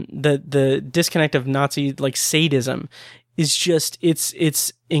 The disconnect of Nazi like sadism is just,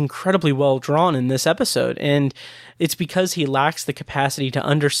 it's incredibly well drawn in this episode. And it's because he lacks the capacity to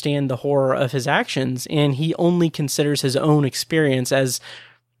understand the horror of his actions, and he only considers his own experience as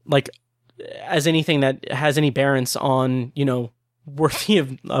anything that has any bearance on, worthy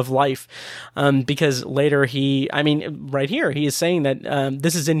of life, because later right here, he is saying that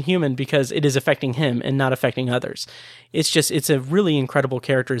this is inhuman because it is affecting him and not affecting others. It's a really incredible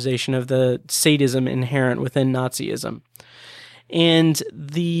characterization of the sadism inherent within Nazism. And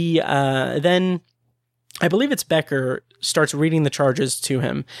then I believe it's Becker starts reading the charges to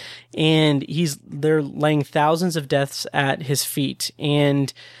him, and they're laying thousands of deaths at his feet.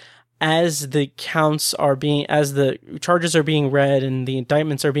 And as the charges are being read and the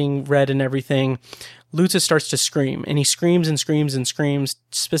indictments are being read and everything, Lutze starts to scream, and he screams and screams and screams,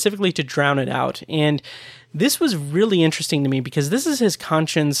 specifically to drown it out. And this was really interesting to me because this is his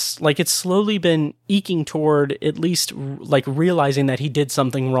conscience, it's slowly been eking toward at least realizing that he did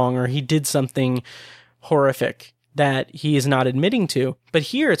something wrong or he did something horrific that he is not admitting to. But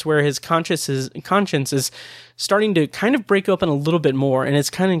here it's where his conscience is starting to kind of break open a little bit more, and it's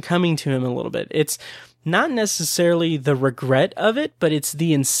kind of coming to him a little bit. It's not necessarily the regret of it, but it's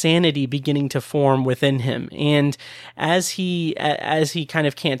the insanity beginning to form within him. And as he kind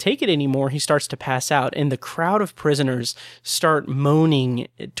of can't take it anymore, he starts to pass out, and the crowd of prisoners start moaning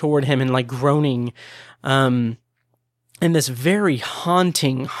toward him and groaning, in this very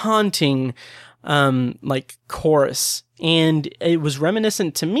haunting chorus. And it was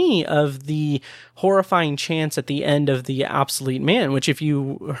reminiscent to me of the horrifying chants at the end of The Obsolete Man, which, if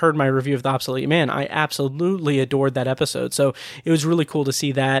you heard my review of The Obsolete Man, I absolutely adored that episode. So it was really cool to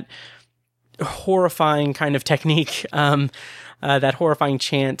see that horrifying kind of technique, that horrifying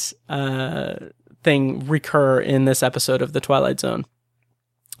chant thing recur in this episode of The Twilight Zone.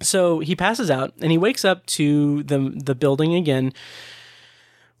 So he passes out, and he wakes up to the building again,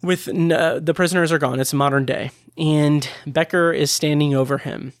 with the prisoners are gone. It's modern day, and Becker is standing over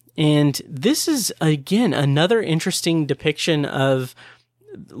him. And this is, again, another interesting depiction of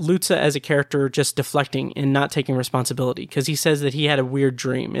Lutze as a character just deflecting and not taking responsibility, because he says that he had a weird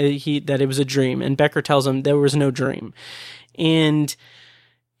dream, that it was a dream, and Becker tells him there was no dream. And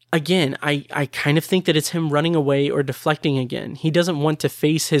again, I kind of think that it's him running away or deflecting again. He doesn't want to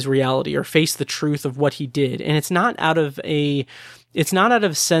face his reality or face the truth of what he did. And it's not out of a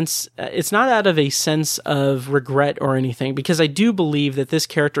sense of regret or anything, because I do believe that this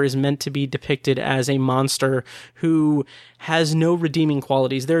character is meant to be depicted as a monster who has no redeeming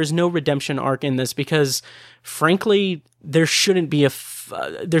qualities. There is no redemption arc in this, because frankly, there shouldn't be a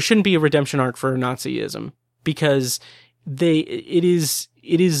redemption arc for Nazism, because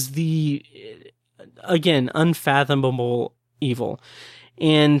it is the, again, unfathomable evil.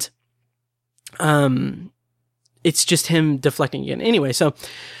 And it's just him deflecting again. Anyway, so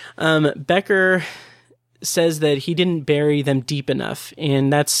Becker says that he didn't bury them deep enough,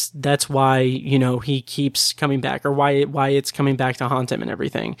 and that's why, he keeps coming back, or why it's coming back to haunt him and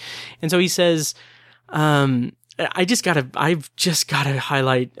everything. And so he says, I've just gotta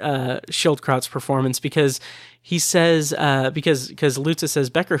highlight Schildkraut's performance, because he says, because Lutze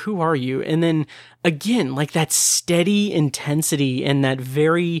says, "Becker, who are you?" And then again, that steady intensity and that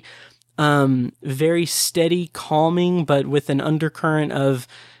very steady calming, but with an undercurrent of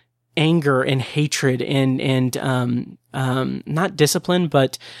anger and hatred and not discipline,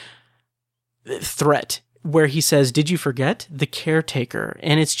 but threat, where he says, "Did you forget the caretaker?"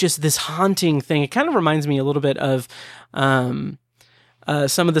 And it's just this haunting thing. It kind of reminds me a little bit of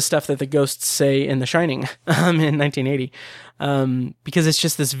some of the stuff that the ghosts say in The Shining in 1980, because it's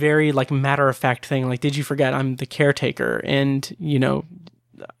just this very like matter-of-fact thing. Like, did you forget I'm the caretaker, and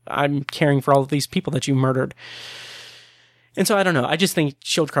I'm caring for all of these people that you murdered. And so I don't know. I just think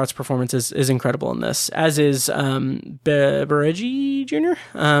Schildkraut's performance is incredible in this, as is Bereji Jr.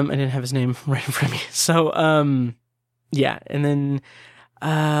 I didn't have his name right in front of me. So yeah, and then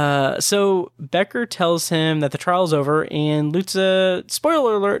so Becker tells him that the trial's over, and Lutze,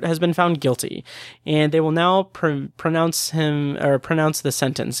 spoiler alert, has been found guilty, and they will now pronounce the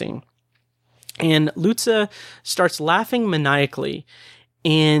sentencing. And Lutze starts laughing maniacally,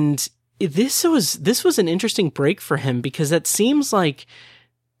 and this was an interesting break for him, because it seems like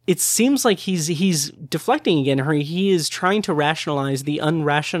he's deflecting again, or he is trying to rationalize the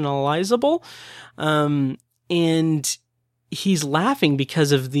unrationalizable, and he's laughing because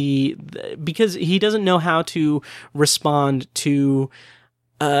he doesn't know how to respond to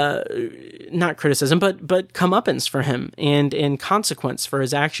not criticism, but comeuppance for him and consequence for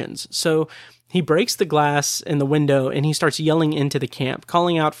his actions. So he breaks the glass in the window, and he starts yelling into the camp,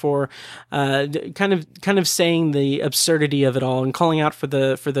 calling out for, kind of saying the absurdity of it all, and calling out for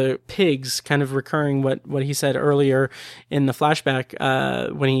the pigs, kind of recurring what he said earlier in the flashback,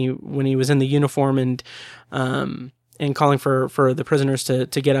 when he was in the uniform, and calling for the prisoners to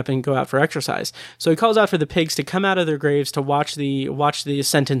get up and go out for exercise. So he calls out for the pigs to come out of their graves to watch the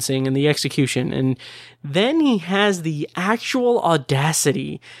sentencing and the execution, and then he has the actual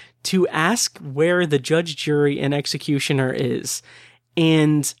audacity to ask where the judge, jury, and executioner is.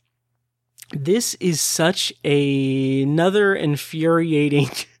 And this is such another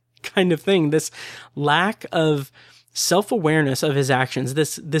infuriating kind of thing. This lack of self-awareness of his actions,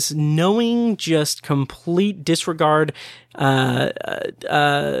 this knowing, just complete disregard of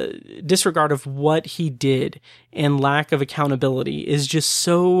what he did, and lack of accountability is just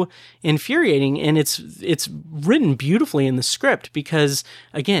so infuriating. And it's written beautifully in the script, because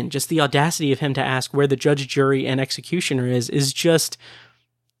again, just the audacity of him to ask where the judge, jury, and executioner is just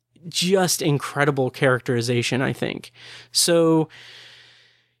incredible characterization, I think. So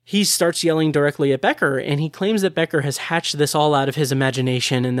he starts yelling directly at Becker, and he claims that Becker has hatched this all out of his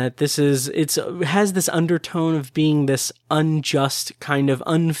imagination, and that it has this undertone of being this unjust, kind of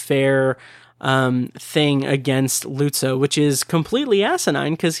unfair thing against Lutze, which is completely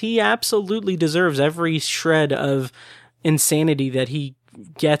asinine, because he absolutely deserves every shred of insanity that he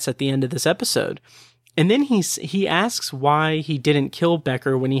gets at the end of this episode. And then he asks why he didn't kill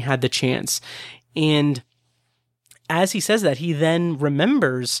Becker when he had the chance, and as he says that, he then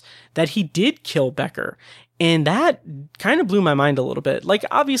remembers that he did kill Becker. And that kind of blew my mind a little bit. Like,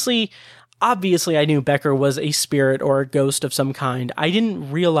 obviously I knew Becker was a spirit or a ghost of some kind. I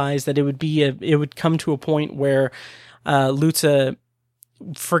didn't realize that it would come to a point where Lutze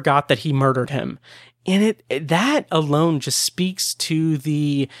forgot that he murdered him. And that alone just speaks to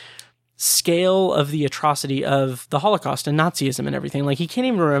the scale of the atrocity of the Holocaust and Nazism and everything. Like, he can't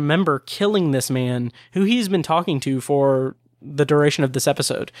even remember killing this man who he's been talking to for the duration of this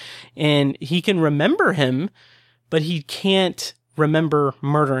episode. And he can remember him, but he can't remember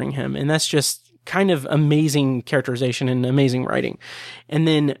murdering him. And that's just kind of amazing characterization and amazing writing. And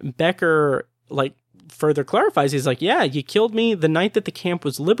then Becker, like, further clarifies, he's like, yeah, you killed me the night that the camp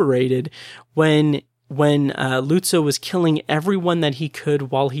was liberated, when Lutze was killing everyone that he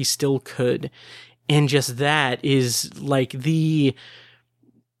could while he still could. And just that is like that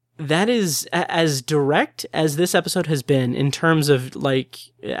is as direct as this episode has been, in terms of, like,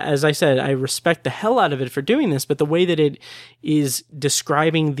 as I said, I respect the hell out of it for doing this, but the way that it is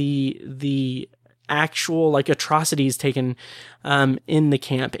describing the actual, like, atrocities taken in the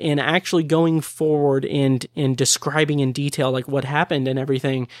camp, and actually going forward and describing in detail, like, what happened and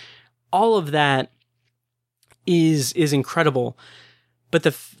everything, all of that is incredible. But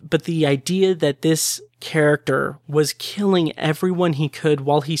the idea that this character was killing everyone he could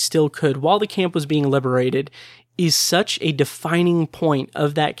while he still could, while the camp was being liberated, is such a defining point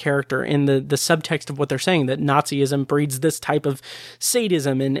of that character, and the subtext of what they're saying, that Nazism breeds this type of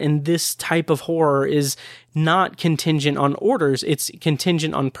sadism, and this type of horror is not contingent on orders, it's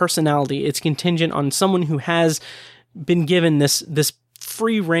contingent on personality, it's contingent on someone who has been given this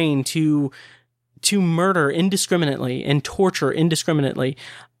free reign to murder indiscriminately and torture indiscriminately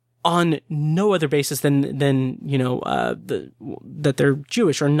on no other basis than that they're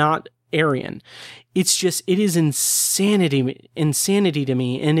Jewish or not Aryan. It is insanity to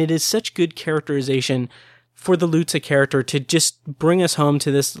me, and it is such good characterization for the Lutze character to just bring us home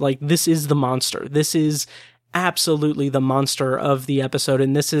to this, like, this is the monster. This is absolutely the monster of the episode.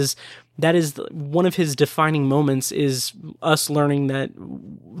 And that is one of his defining moments, is us learning that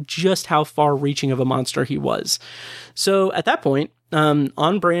just how far reaching of a monster he was. So at that point,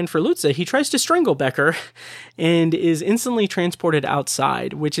 on brand for Lutze, he tries to strangle Becker and is instantly transported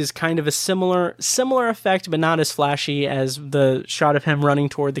outside, which is kind of a similar effect, but not as flashy as the shot of him running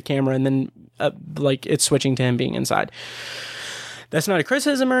toward the camera and then like it's switching to him being inside. That's not a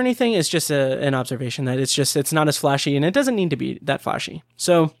criticism or anything. It's just an observation that it's not as flashy, and it doesn't need to be that flashy.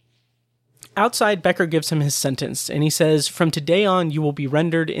 So outside, Becker gives him his sentence, and he says, "From today on, you will be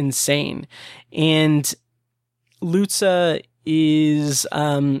rendered insane." And Lutze is,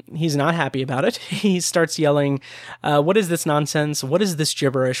 he's not happy about it. He starts yelling, "What is this nonsense? What is this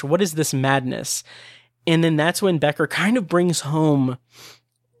gibberish? What is this madness?" And then that's when Becker kind of brings home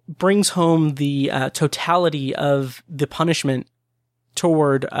the totality of the punishment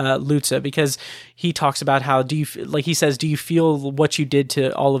toward Lutze, because he talks about how, he says, "Do you feel what you did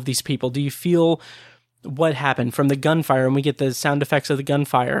to all of these people? Do you feel what happened from the gunfire?" And we get the sound effects of the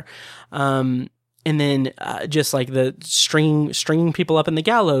gunfire. And then just like the stringing people up in the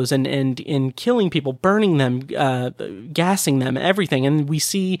gallows and killing people, burning them, gassing them, everything. And we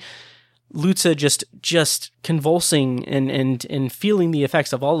see Lutze just convulsing and feeling the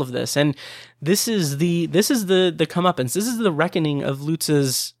effects of all of this. And this is the comeuppance. This is the reckoning of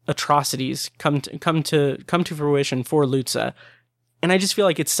Lutze's atrocities come to fruition for Lutze. And I just feel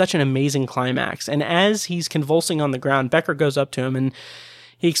like it's such an amazing climax. And as he's convulsing on the ground, Becker goes up to him and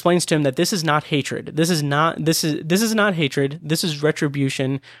he explains to him that this is not hatred. This is not hatred. This is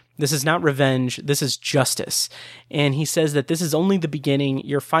retribution. This is not revenge. This is justice. And he says that this is only the beginning.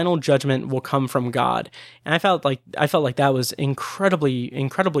 Your final judgment will come from God. And I felt like that was incredibly,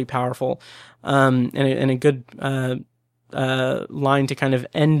 incredibly powerful, and a good line to kind of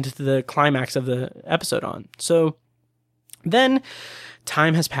end the climax of the episode on. So then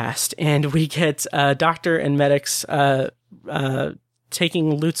time has passed, and we get doctor and medics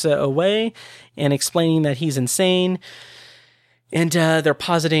taking Lutze away and explaining that he's insane. And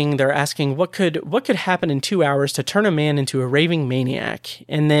they're asking what could happen in 2 hours to turn a man into a raving maniac.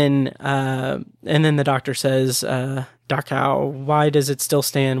 And then the doctor says, "Dachau, why does it still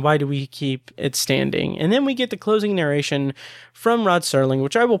stand? Why do we keep it standing?" And then we get the closing narration from Rod Serling,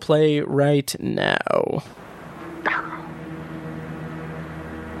 which I will play right now.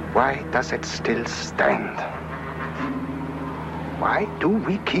 Why does it still stand? Why do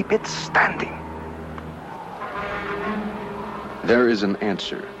we keep it standing? There is an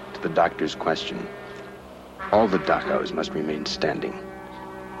answer to the doctor's question. All the Dachaus must remain standing.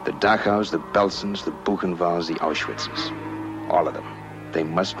 The Dachaus, the Belsens, the Buchenwalds, the Auschwitzes. All of them. They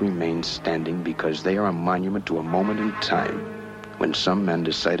must remain standing because they are a monument to a moment in time when some men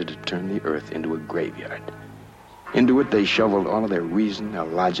decided to turn the earth into a graveyard. Into it they shoveled all of their reason, their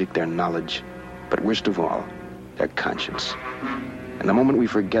logic, their knowledge, but worst of all, their conscience. And the moment we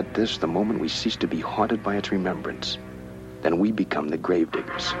forget this, the moment we cease to be haunted by its remembrance, then we become the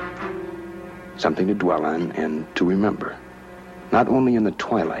gravediggers. Something to dwell on and to remember. Not only in the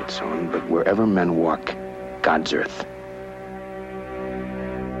Twilight Zone, but wherever men walk God's earth.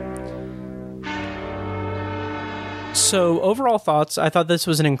 So overall thoughts, I thought this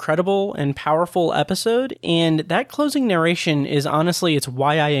was an incredible and powerful episode, and that closing narration is honestly, it's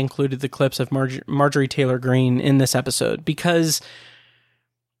why I included the clips of Marjorie Taylor Greene in this episode, because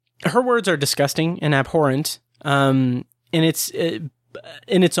her words are disgusting and abhorrent, and it's in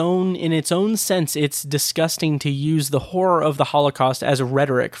its own sense, it's disgusting to use the horror of the Holocaust as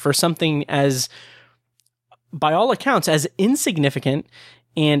rhetoric for something as, by all accounts, as insignificant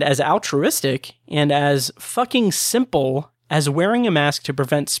and as altruistic and as fucking simple as wearing a mask to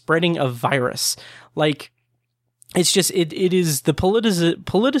prevent spreading a virus. Like, it's just, it is the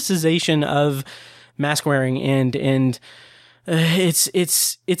politicization of mask wearing, and it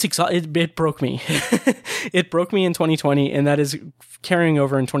broke me. It broke me in 2020, and that is carrying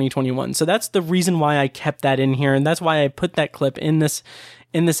over in 2021. So that's the reason why I kept that in here, and that's why I put that clip in this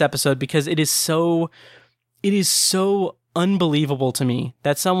episode, because it is so unbelievable to me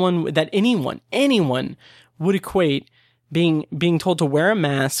that anyone would equate being told to wear a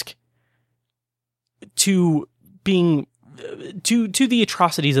mask to being to the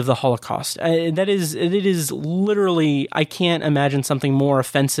atrocities of the Holocaust. It is literally, I can't imagine something more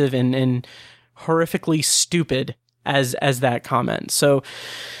offensive and horrifically stupid as that comment. So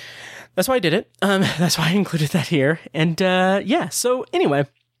that's why I did it. That's why I included that here. And so anyway,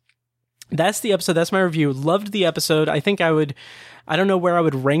 that's the episode. That's my review. Loved the episode. I think I don't know where I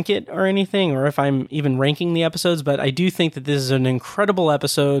would rank it or anything, or if I'm even ranking the episodes, but I do think that this is an incredible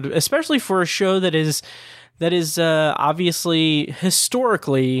episode, especially for a show that is obviously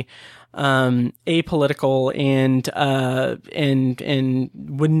historically apolitical and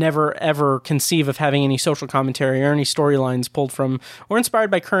would never ever conceive of having any social commentary or any storylines pulled from or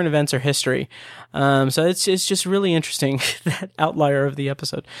inspired by current events or history. So it's just really interesting, that outlier of the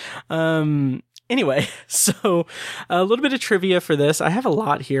episode. Anyway, so a little bit of trivia for this. I have a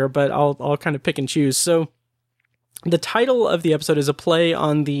lot here, but I'll kind of pick and choose. So the title of the episode is a play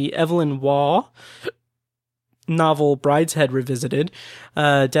on the Evelyn Waugh novel Brideshead Revisited.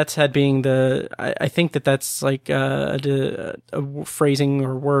 Death's Head being I think that's like a phrasing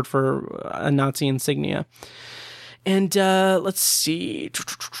or word for a Nazi insignia. And let's see.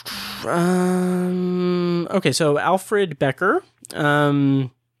 Okay, so Alfred Becker,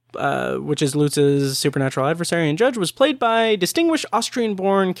 which is Lutz's supernatural adversary and judge, was played by distinguished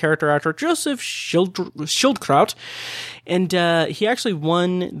Austrian-born character actor Joseph Schildkraut, and he actually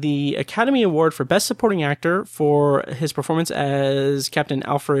won the Academy Award for Best Supporting Actor for his performance as Captain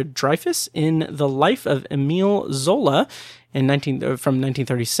Alfred Dreyfus in The Life of Emile Zola from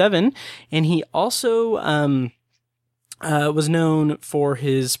 1937, and he also was known for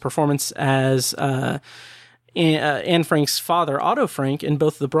his performance as Anne Frank's father, Otto Frank, in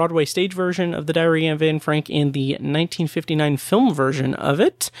both the Broadway stage version of The Diary of Anne Frank and the 1959 film version of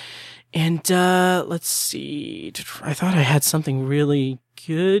it. And let's see. I thought I had something really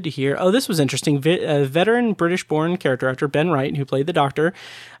good here. Oh, this was interesting. Veteran British-born character actor Ben Wright, who played the Doctor,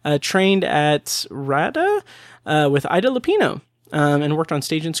 trained at RADA with Ida Lupino. And worked on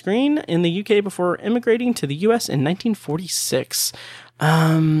stage and screen in the UK before immigrating to the US in 1946.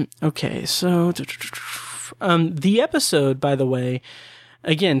 Okay, so the episode, by the way,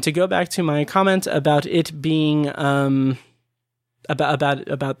 again, to go back to my comment about it being about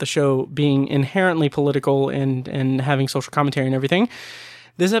the show being inherently political and having social commentary and everything.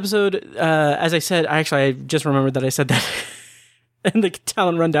 This episode, as I said, I just remembered that I said that in the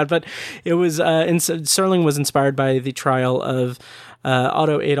talent rundown, but it was Serling was inspired by the trial of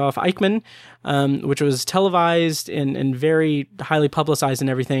Otto Adolf Eichmann, which was televised and very highly publicized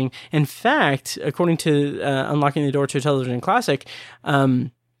and everything. In fact, according to Unlocking the Door to a Television Classic,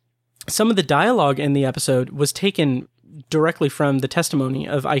 some of the dialogue in the episode was taken directly from the testimony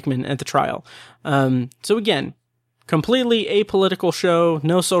of Eichmann at the trial. So again, completely apolitical show,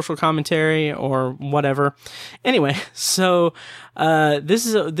 no social commentary or whatever. Anyway, so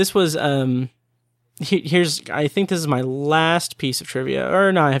this was here's I think this is my last piece of trivia,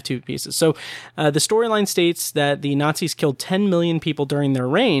 or no, I have two pieces. So the storyline states that the Nazis killed 10 million people during their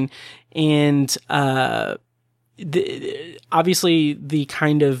reign, and obviously the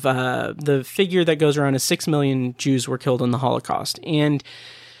kind of the figure that goes around is 6 million Jews were killed in the Holocaust, and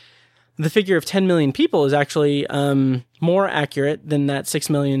the figure of 10 million people is actually more accurate than that 6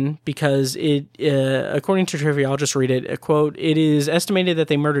 million because it, according to trivia, I'll just read it, a quote, "It is estimated that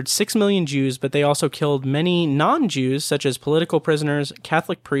they murdered 6 million Jews, but they also killed many non-Jews, such as political prisoners,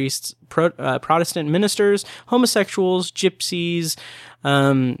 Catholic priests, Protestant ministers, homosexuals, gypsies," I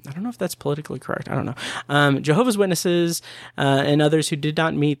don't know if that's politically correct. I don't know. Jehovah's Witnesses, and others who did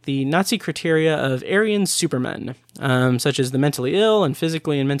not meet the Nazi criteria of Aryan supermen, such as the mentally ill and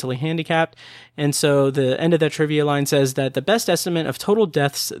physically and mentally handicapped. And so the end of that trivia line says that the best estimate of total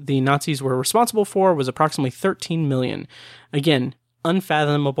deaths the Nazis were responsible for was approximately 13 million. Again,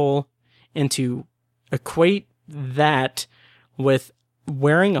 unfathomable. And to equate that with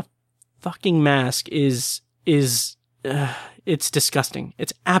wearing a fucking mask is it's disgusting.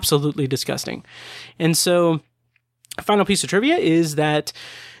 It's absolutely disgusting. And so, a final piece of trivia is that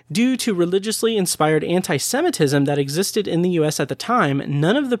due to religiously inspired anti-Semitism that existed in the U.S. at the time,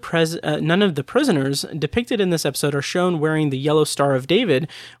 none of the prisoners depicted in this episode are shown wearing the yellow Star of David,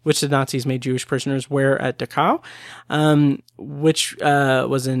 which the Nazis made Jewish prisoners wear at Dachau, which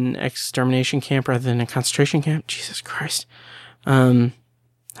was an extermination camp rather than a concentration camp. Jesus Christ.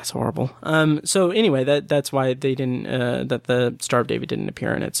 That's horrible. So anyway, that's why they didn't, that the Star of David didn't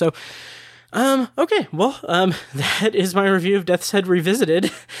appear in it. So, okay, well, that is my review of Death's Head Revisited.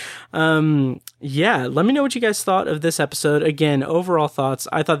 Yeah, let me know what you guys thought of this episode. Again, overall thoughts.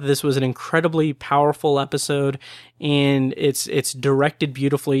 I thought that this was an incredibly powerful episode, and it's directed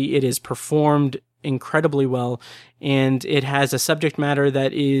beautifully. It is performed incredibly well, and it has a subject matter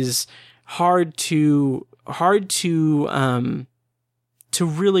that is hard to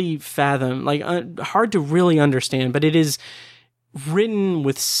really fathom, like hard to really understand, but it is written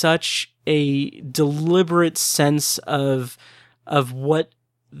with such a deliberate sense of what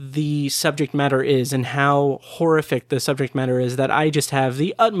the subject matter is and how horrific the subject matter is that I just have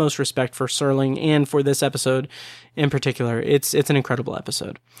the utmost respect for Serling and for this episode in particular. It's an incredible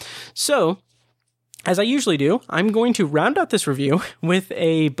episode. So, as I usually do, I'm going to round out this review with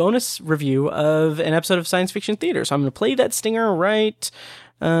a bonus review of an episode of Science Fiction Theater. So I'm going to play that stinger right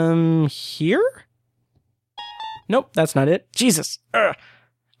here? Nope, that's not it. Jesus. Ugh.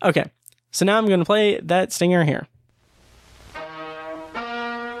 Okay, so now I'm going to play that stinger here.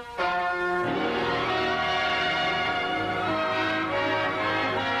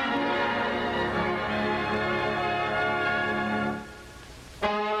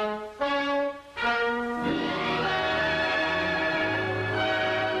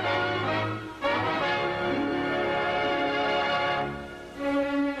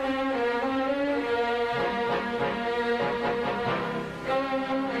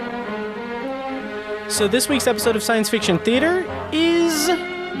 So this week's episode of Science Fiction Theater is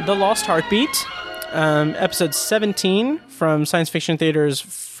The Lost Heartbeat, episode 17 from Science Fiction Theater's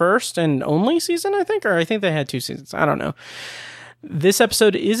first and only season, I think, or I think they had 2 seasons. I don't know. This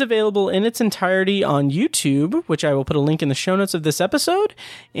episode is available in its entirety on YouTube, which I will put a link in the show notes of this episode,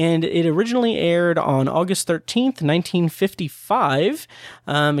 and it originally aired on August 13th, 1955.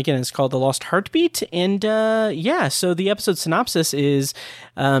 Again, it's called The Lost Heartbeat, and so the episode synopsis is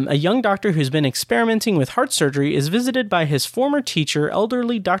a young doctor who's been experimenting with heart surgery is visited by his former teacher,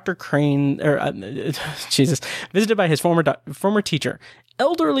 elderly Dr. Crane, visited by his former teacher.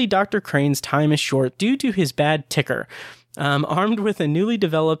 Elderly Dr. Crane's time is short due to his bad ticker. Armed with a newly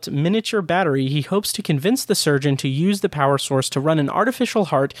developed miniature battery, he hopes to convince the surgeon to use the power source to run an artificial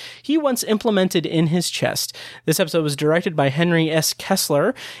heart he once implemented in his chest. This episode was directed by Henry S.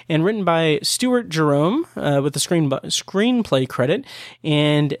 Kessler and written by Stuart Jerome with the screenplay credit.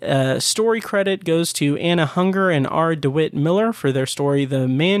 And story credit goes to Anna Hunger and R. DeWitt Miller for their story, The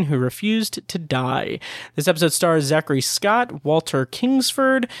Man Who Refused to Die. This episode stars Zachary Scott, Walter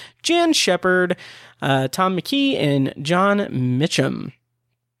Kingsford, Jan Shepard, Tom McKee, and John Mitchum,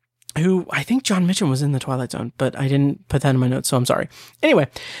 who I think John Mitchum was in the Twilight Zone, but I didn't put that in my notes, so I'm sorry. Anyway,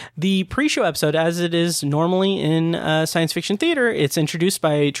 the pre-show episode, as it is normally in science fiction theater, it's introduced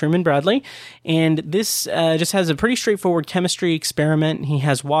by Truman Bradley, and this just has a pretty straightforward chemistry experiment. He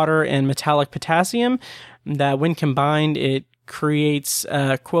has water and metallic potassium that, when combined, it creates,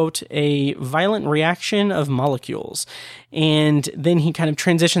 quote, a violent reaction of molecules. And then he kind of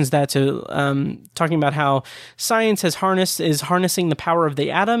transitions that to talking about how science is harnessing the power of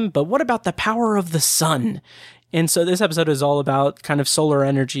the atom, but what about the power of the sun? And so this episode is all about kind of solar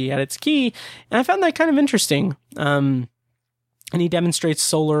energy at its key, and I found that kind of interesting. And he demonstrates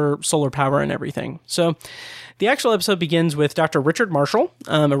solar power and everything. So the actual episode begins with Dr. Richard Marshall,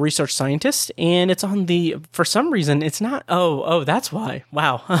 a research scientist, and it's on for some reason, it's not, that's why.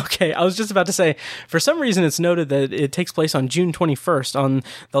 Wow. Okay. I was just about to say, for some reason, it's noted that it takes place on June 21st, on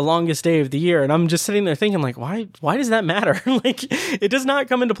the longest day of the year. And I'm just sitting there thinking, like, why does that matter? Like, it does not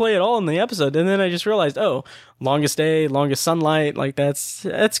come into play at all in the episode. And then I just realized, longest day, longest sunlight, like that's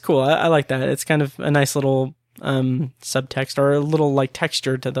cool. I like that. It's kind of a nice little subtext, or a little like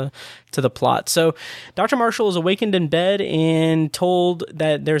texture to the plot. So Dr. Marshall is awakened in bed and told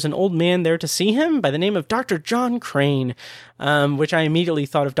that there's an old man there to see him by the name of Dr. John Crane, which I immediately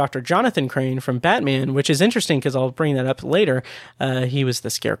thought of Dr. Jonathan Crane from Batman, which is interesting because I'll bring that up later. He was the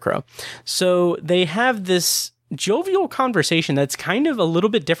Scarecrow. So they have this jovial conversation that's kind of a little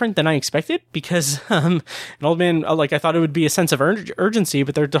bit different than I expected, because an old man, like, I thought it would be a sense of urgency,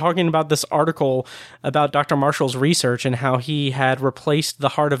 but they're talking about this article about Dr. Marshall's research and how he had replaced the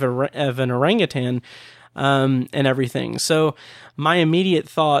heart of an orangutan and everything. So my immediate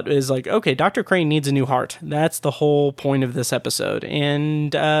thought is like, okay, Dr. Crane needs a new heart. That's the whole point of this episode.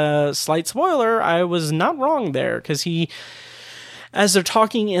 And slight spoiler, I was not wrong there, because as they're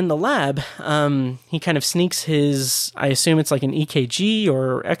talking in the lab, he kind of sneaks his, I assume it's like an EKG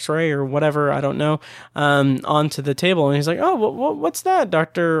or X-ray or whatever, I don't know, onto the table. And he's like, what's that,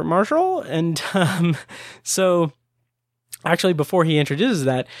 Dr. Marshall? And so actually, before he introduces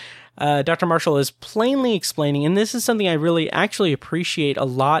that, Dr. Marshall is plainly explaining, and this is something I really actually appreciate a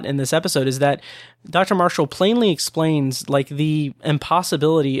lot in this episode, is that Dr. Marshall plainly explains like the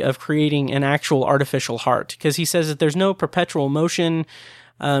impossibility of creating an actual artificial heart, because he says that there's no perpetual motion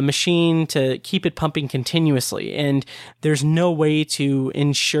machine to keep it pumping continuously, and there's no way to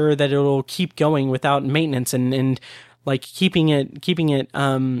ensure that it'll keep going without maintenance and like keeping it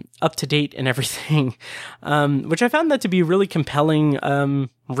up to date and everything, which I found that to be a really compelling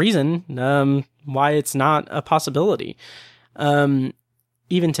reason why it's not a possibility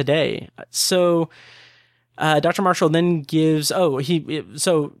even today. So Dr. Marshall then gives,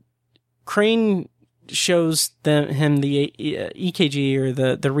 so Crane shows him the EKG or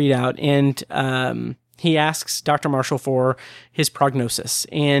the readout, and he asks Dr. Marshall for his prognosis.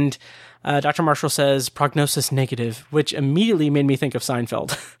 And Dr. Marshall says prognosis negative, which immediately made me think of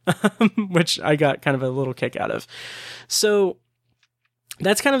Seinfeld, which I got kind of a little kick out of. So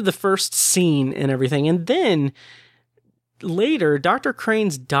that's kind of the first scene and everything. And then later, Dr.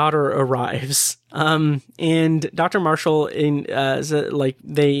 Crane's daughter arrives, and Dr. Marshall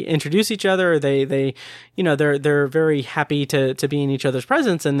they introduce each other. They they're very happy to be in each other's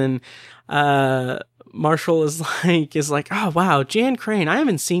presence. And then Marshall is like, oh wow, Jan Crane, I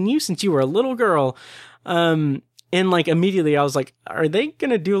haven't seen you since you were a little girl. And like immediately I was like, are they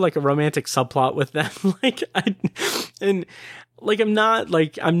gonna do like a romantic subplot with them?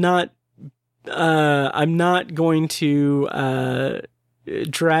 I'm not going to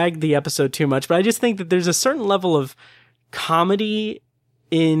drag the episode too much, but I just think that there's a certain level of comedy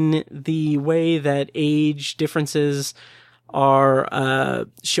in the way that age differences are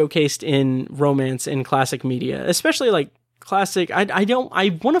showcased in romance in classic media, especially like classic. I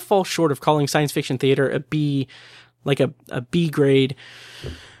want to fall short of calling science fiction theater a B grade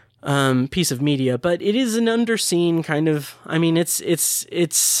piece of media, but it is an underseen kind of. I mean, it's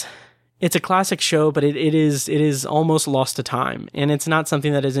a classic show, but it is almost lost to time, and it's not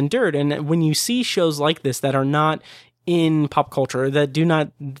something that is endured. And when you see shows like this that are not in pop culture, that do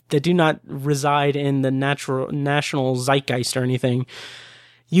not reside in the national zeitgeist or anything,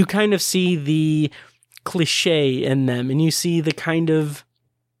 you kind of see the cliche in them, and you see the kind of,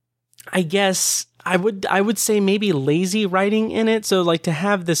 I guess I would say maybe lazy writing in it. So like to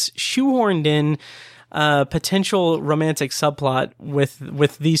have this shoehorned in potential romantic subplot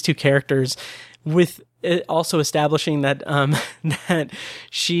with these two characters, with it also establishing that that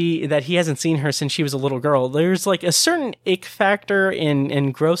he hasn't seen her since she was a little girl. There's like a certain ick factor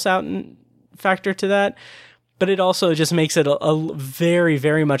and gross out factor to that, but it also just makes it a very,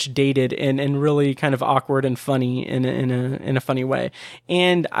 very much dated and really kind of awkward and funny in a funny way.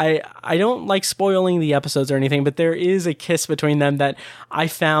 And I don't like spoiling the episodes or anything, but there is a kiss between them that I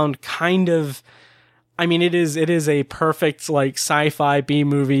found kind of. I mean, it is a perfect like sci-fi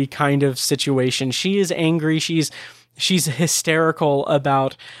B-movie kind of situation. She is angry. She's hysterical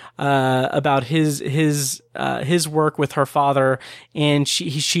about his work with her father, and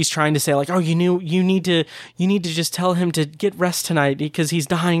she's trying to say like, oh, you need to just tell him to get rest tonight because he's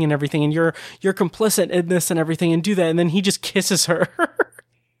dying and everything, and you're complicit in this and everything, and do that, and then he just kisses her.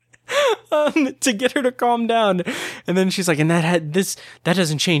 To get her to calm down, and then she's like, "And that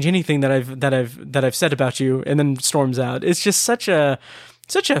doesn't change anything that I've said about you," and then storms out. It's just such a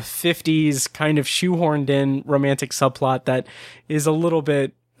 50s kind of shoehorned in romantic subplot that is a little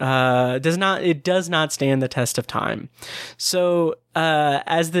bit does not stand the test of time. So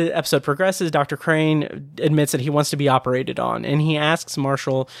as the episode progresses, Dr. Crane admits that he wants to be operated on, and he asks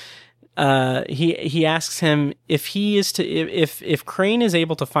Marshall. He asks him if Crane is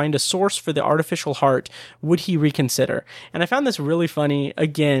able to find a source for the artificial heart, would he reconsider? And I found this really funny.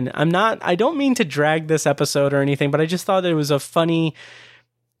 Again, I don't mean to drag this episode or anything, but I just thought it was a funny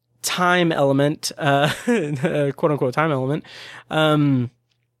time element, quote unquote time element,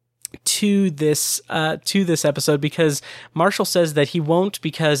 to this episode, because Marshall says that he won't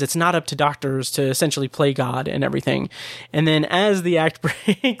because it's not up to doctors to essentially play God and everything. And then as the act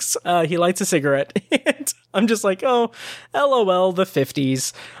breaks, he lights a cigarette. And I'm just like, oh, LOL, the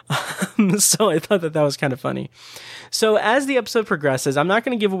 50s. So I thought that was kind of funny. So as the episode progresses, I'm not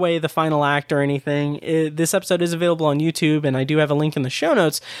going to give away the final act or anything. This episode is available on YouTube, and I do have a link in the show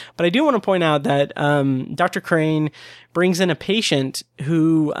notes, but I do want to point out that Dr. Crane brings in a patient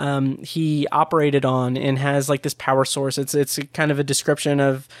who he operated on and has like this power source. It's kind of a description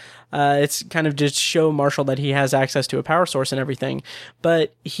of it's kind of just show Marshall that he has access to a power source and everything.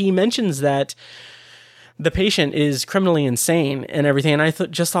 But he mentions that the patient is criminally insane and everything, and I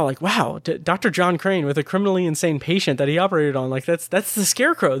just thought like, wow, Dr. John Crane with a criminally insane patient that he operated on, like that's the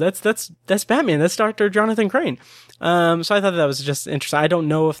Scarecrow, that's Batman, that's Dr. Jonathan Crane. So I thought that was just interesting. I don't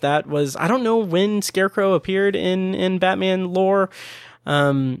know when Scarecrow appeared in Batman lore,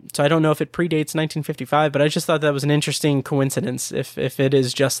 so I don't know if it predates 1955, but I just thought that was an interesting coincidence if it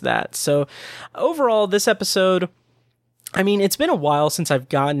is just that. So overall, this episode, I mean, it's been a while since I've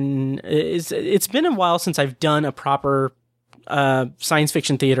done a proper science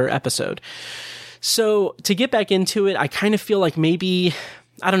fiction theater episode. So to get back into it, I kind of feel like maybe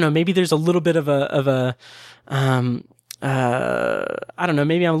there's a little bit of a I don't know,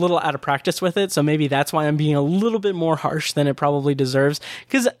 maybe I'm a little out of practice with it, so maybe that's why I'm being a little bit more harsh than it probably deserves.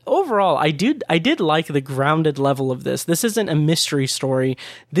 Because overall, overall, I did like the grounded level of this. This isn't a mystery story.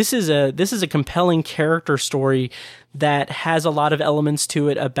 This is a compelling character story that has a lot of elements to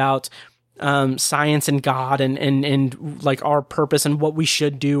it about science and God and like our purpose and what we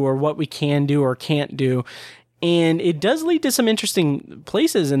should do or what we can do or can't do. And it does lead to some interesting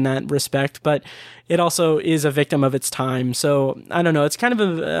places in that respect, but it also is a victim of its time. So I don't know. It's kind of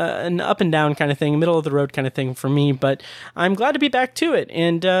an up and down kind of thing, middle of the road kind of thing for me. But I'm glad to be back to it,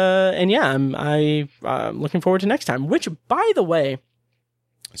 and yeah, I'm looking forward to next time. Which, by the way.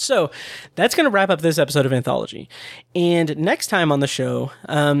 So that's going to wrap up this episode of Anthology. And next time on the show,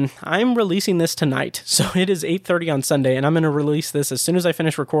 I'm releasing this tonight. So it is 8:30 on Sunday, and I'm going to release this as soon as I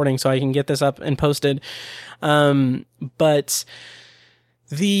finish recording so I can get this up and posted. But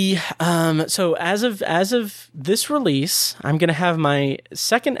the so as of this release, I'm going to have my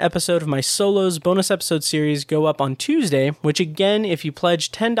second episode of my Solos bonus episode series go up on Tuesday, which again, if you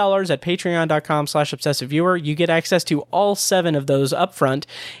pledge $10 at patreon.com/obsessiveviewer, you get access to all 7 of those upfront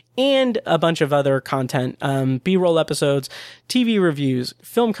and a bunch of other content, B-roll episodes, TV reviews,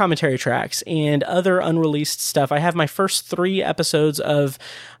 film commentary tracks, and other unreleased stuff. I have my first 3 episodes of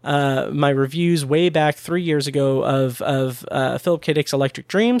my reviews way back 3 years ago of Philip K. Dick's Electric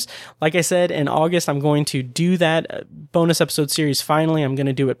Dreams. Like I said, in August, I'm going to do that bonus episode series finally. I'm going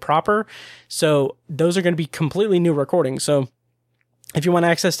to do it proper. So those are going to be completely new recordings. So if you want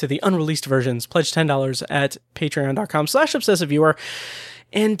access to the unreleased versions, pledge $10 at patreon.com/obsessiveviewer.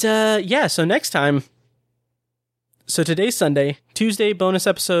 And yeah, so next time, so today's Sunday, Tuesday bonus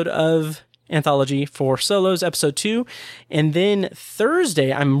episode of Anthology for Solos, episode 2. And then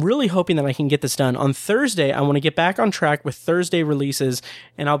Thursday, I'm really hoping that I can get this done. On Thursday, I want to get back on track with Thursday releases,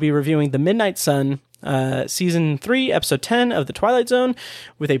 and I'll be reviewing The Midnight Sun, season 3, episode 10 of The Twilight Zone,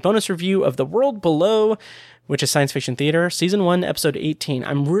 with a bonus review of The World Below, which is science fiction theater, season 1, episode 18.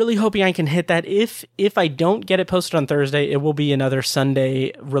 I'm really hoping I can hit that. If I don't get it posted on Thursday, it will be another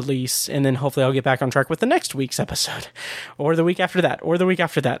Sunday release, and then hopefully I'll get back on track with the next week's episode, or the week after that, or the week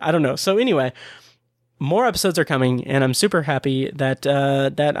after that. I don't know. So anyway, more episodes are coming, and I'm super happy that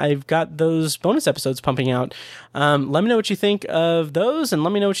that I've got those bonus episodes pumping out. Let me know what you think of those, and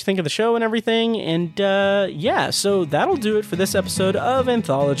let me know what you think of the show and everything. And yeah, so that'll do it for this episode of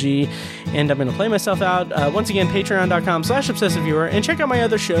Anthology. And I'm going to play myself out. Once again, patreon.com/obsessiveviewer, and check out my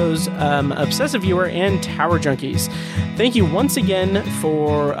other shows, Obsessive Viewer and Tower Junkies. Thank you once again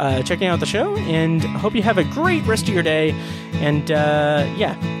for checking out the show, and hope you have a great rest of your day. And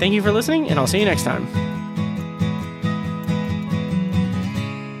yeah, thank you for listening, and I'll see you next time.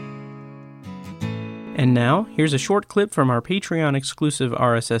 And now, here's a short clip from our Patreon exclusive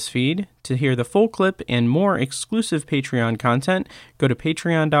RSS feed. To hear the full clip and more exclusive Patreon content, go to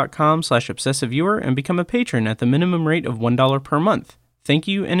patreon.com/obsessiveviewer and become a patron at the minimum rate of $1 per month. Thank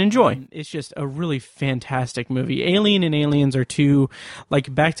you and enjoy. It's just a really fantastic movie. Alien and Aliens are 2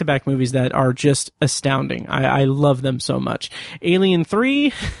 like back-to-back movies that are just astounding. I love them so much. Alien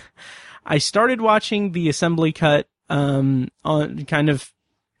 3, I started watching the assembly cut on kind of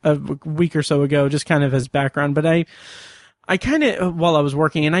a week or so ago, just kind of as background, but I kind of, while I was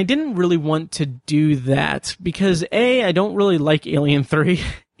working, and I didn't really want to do that because A, I don't really like Alien 3,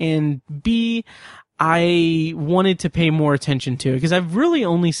 and B, I wanted to pay more attention to it because I've really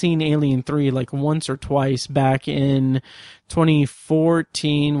only seen Alien 3 like once or twice back in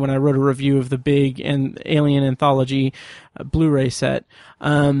 2014 when I wrote a review of the big Alien Anthology Blu-ray set.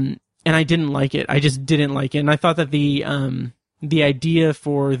 And I didn't like it. I just didn't like it. And I thought that the idea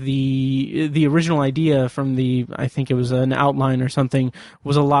for the original idea from I think it was an outline or something,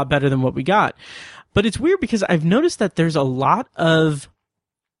 was a lot better than what we got. But it's weird because I've noticed that there's a lot of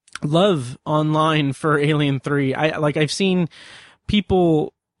love online for Alien 3. I've seen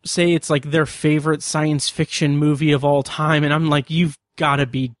people say it's like their favorite science fiction movie of all time, and I'm like, you've gotta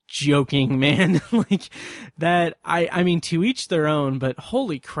be joking, man. Like that, I mean, to each their own, but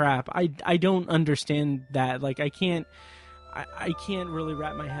holy crap, I don't understand that. Like I can't really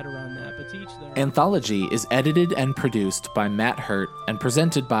wrap my head around that, but to each their own. Anthology is edited and produced by Matt Hurt and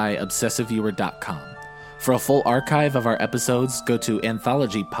presented by ObsessiveViewer.com. For a full archive of our episodes, go to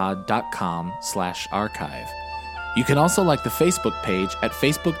anthologypod.com/archive. You can also like the Facebook page at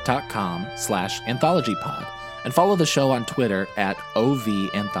facebook.com/anthologypod and follow the show on Twitter at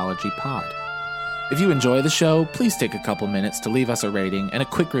OVAnthologyPod. If you enjoy the show, please take a couple minutes to leave us a rating and a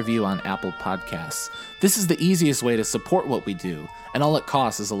quick review on Apple Podcasts. This is the easiest way to support what we do, and all it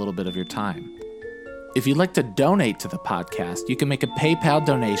costs is a little bit of your time. If you'd like to donate to the podcast, you can make a PayPal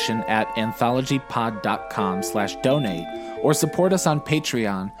donation at anthologypod.com/donate or support us on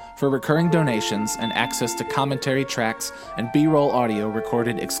Patreon for recurring donations and access to commentary tracks and B-roll audio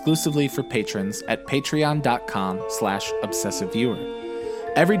recorded exclusively for patrons at patreon.com/obsessiveviewer.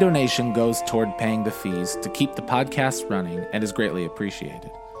 Every donation goes toward paying the fees to keep the podcast running and is greatly appreciated.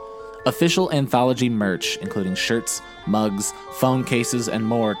 Official Anthology merch, including shirts, mugs, phone cases, and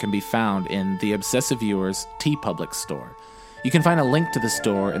more, can be found in the Obsessive Viewers TeePublic store. You can find a link to the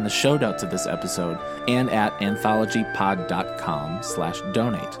store in the show notes of this episode and at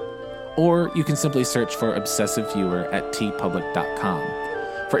anthologypod.com/donate. Or you can simply search for Obsessive Viewer at teepublic.com.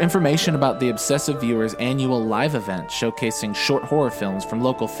 For information about the Obsessive Viewers annual live event showcasing short horror films from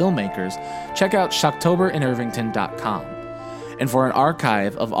local filmmakers, check out shocktoberinirvington.com. And for an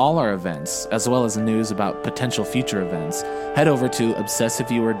archive of all our events, as well as news about potential future events, head over to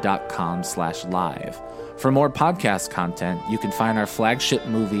obsessiveviewer.com/live. For more podcast content, you can find our flagship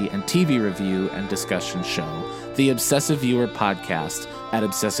movie and TV review and discussion show, The Obsessive Viewer Podcast, at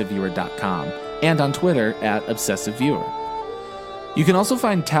obsessiveviewer.com, and on Twitter at obsessiveviewer. You can also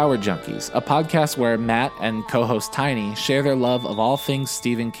find Tower Junkies, a podcast where Matt and co-host Tiny share their love of all things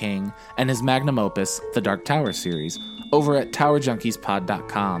Stephen King and his magnum opus, The Dark Tower series, over at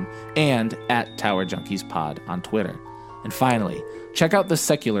towerjunkiespod.com and at towerjunkiespod on Twitter. And finally, check out The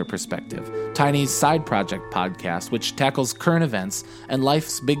Secular Perspective, Tiny's side project podcast, which tackles current events and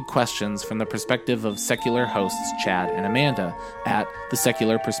life's big questions from the perspective of secular hosts Chad and Amanda at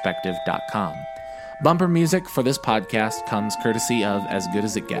thesecularperspective.com. Bumper music for this podcast comes courtesy of As Good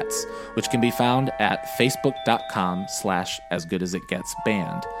As It Gets, which can be found at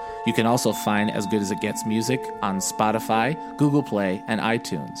facebook.com/asgoodasitgetsband. You can also find As Good As It Gets music on Spotify, Google Play, and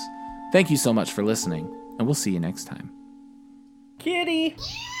iTunes. Thank you so much for listening, and we'll see you next time. Kitty!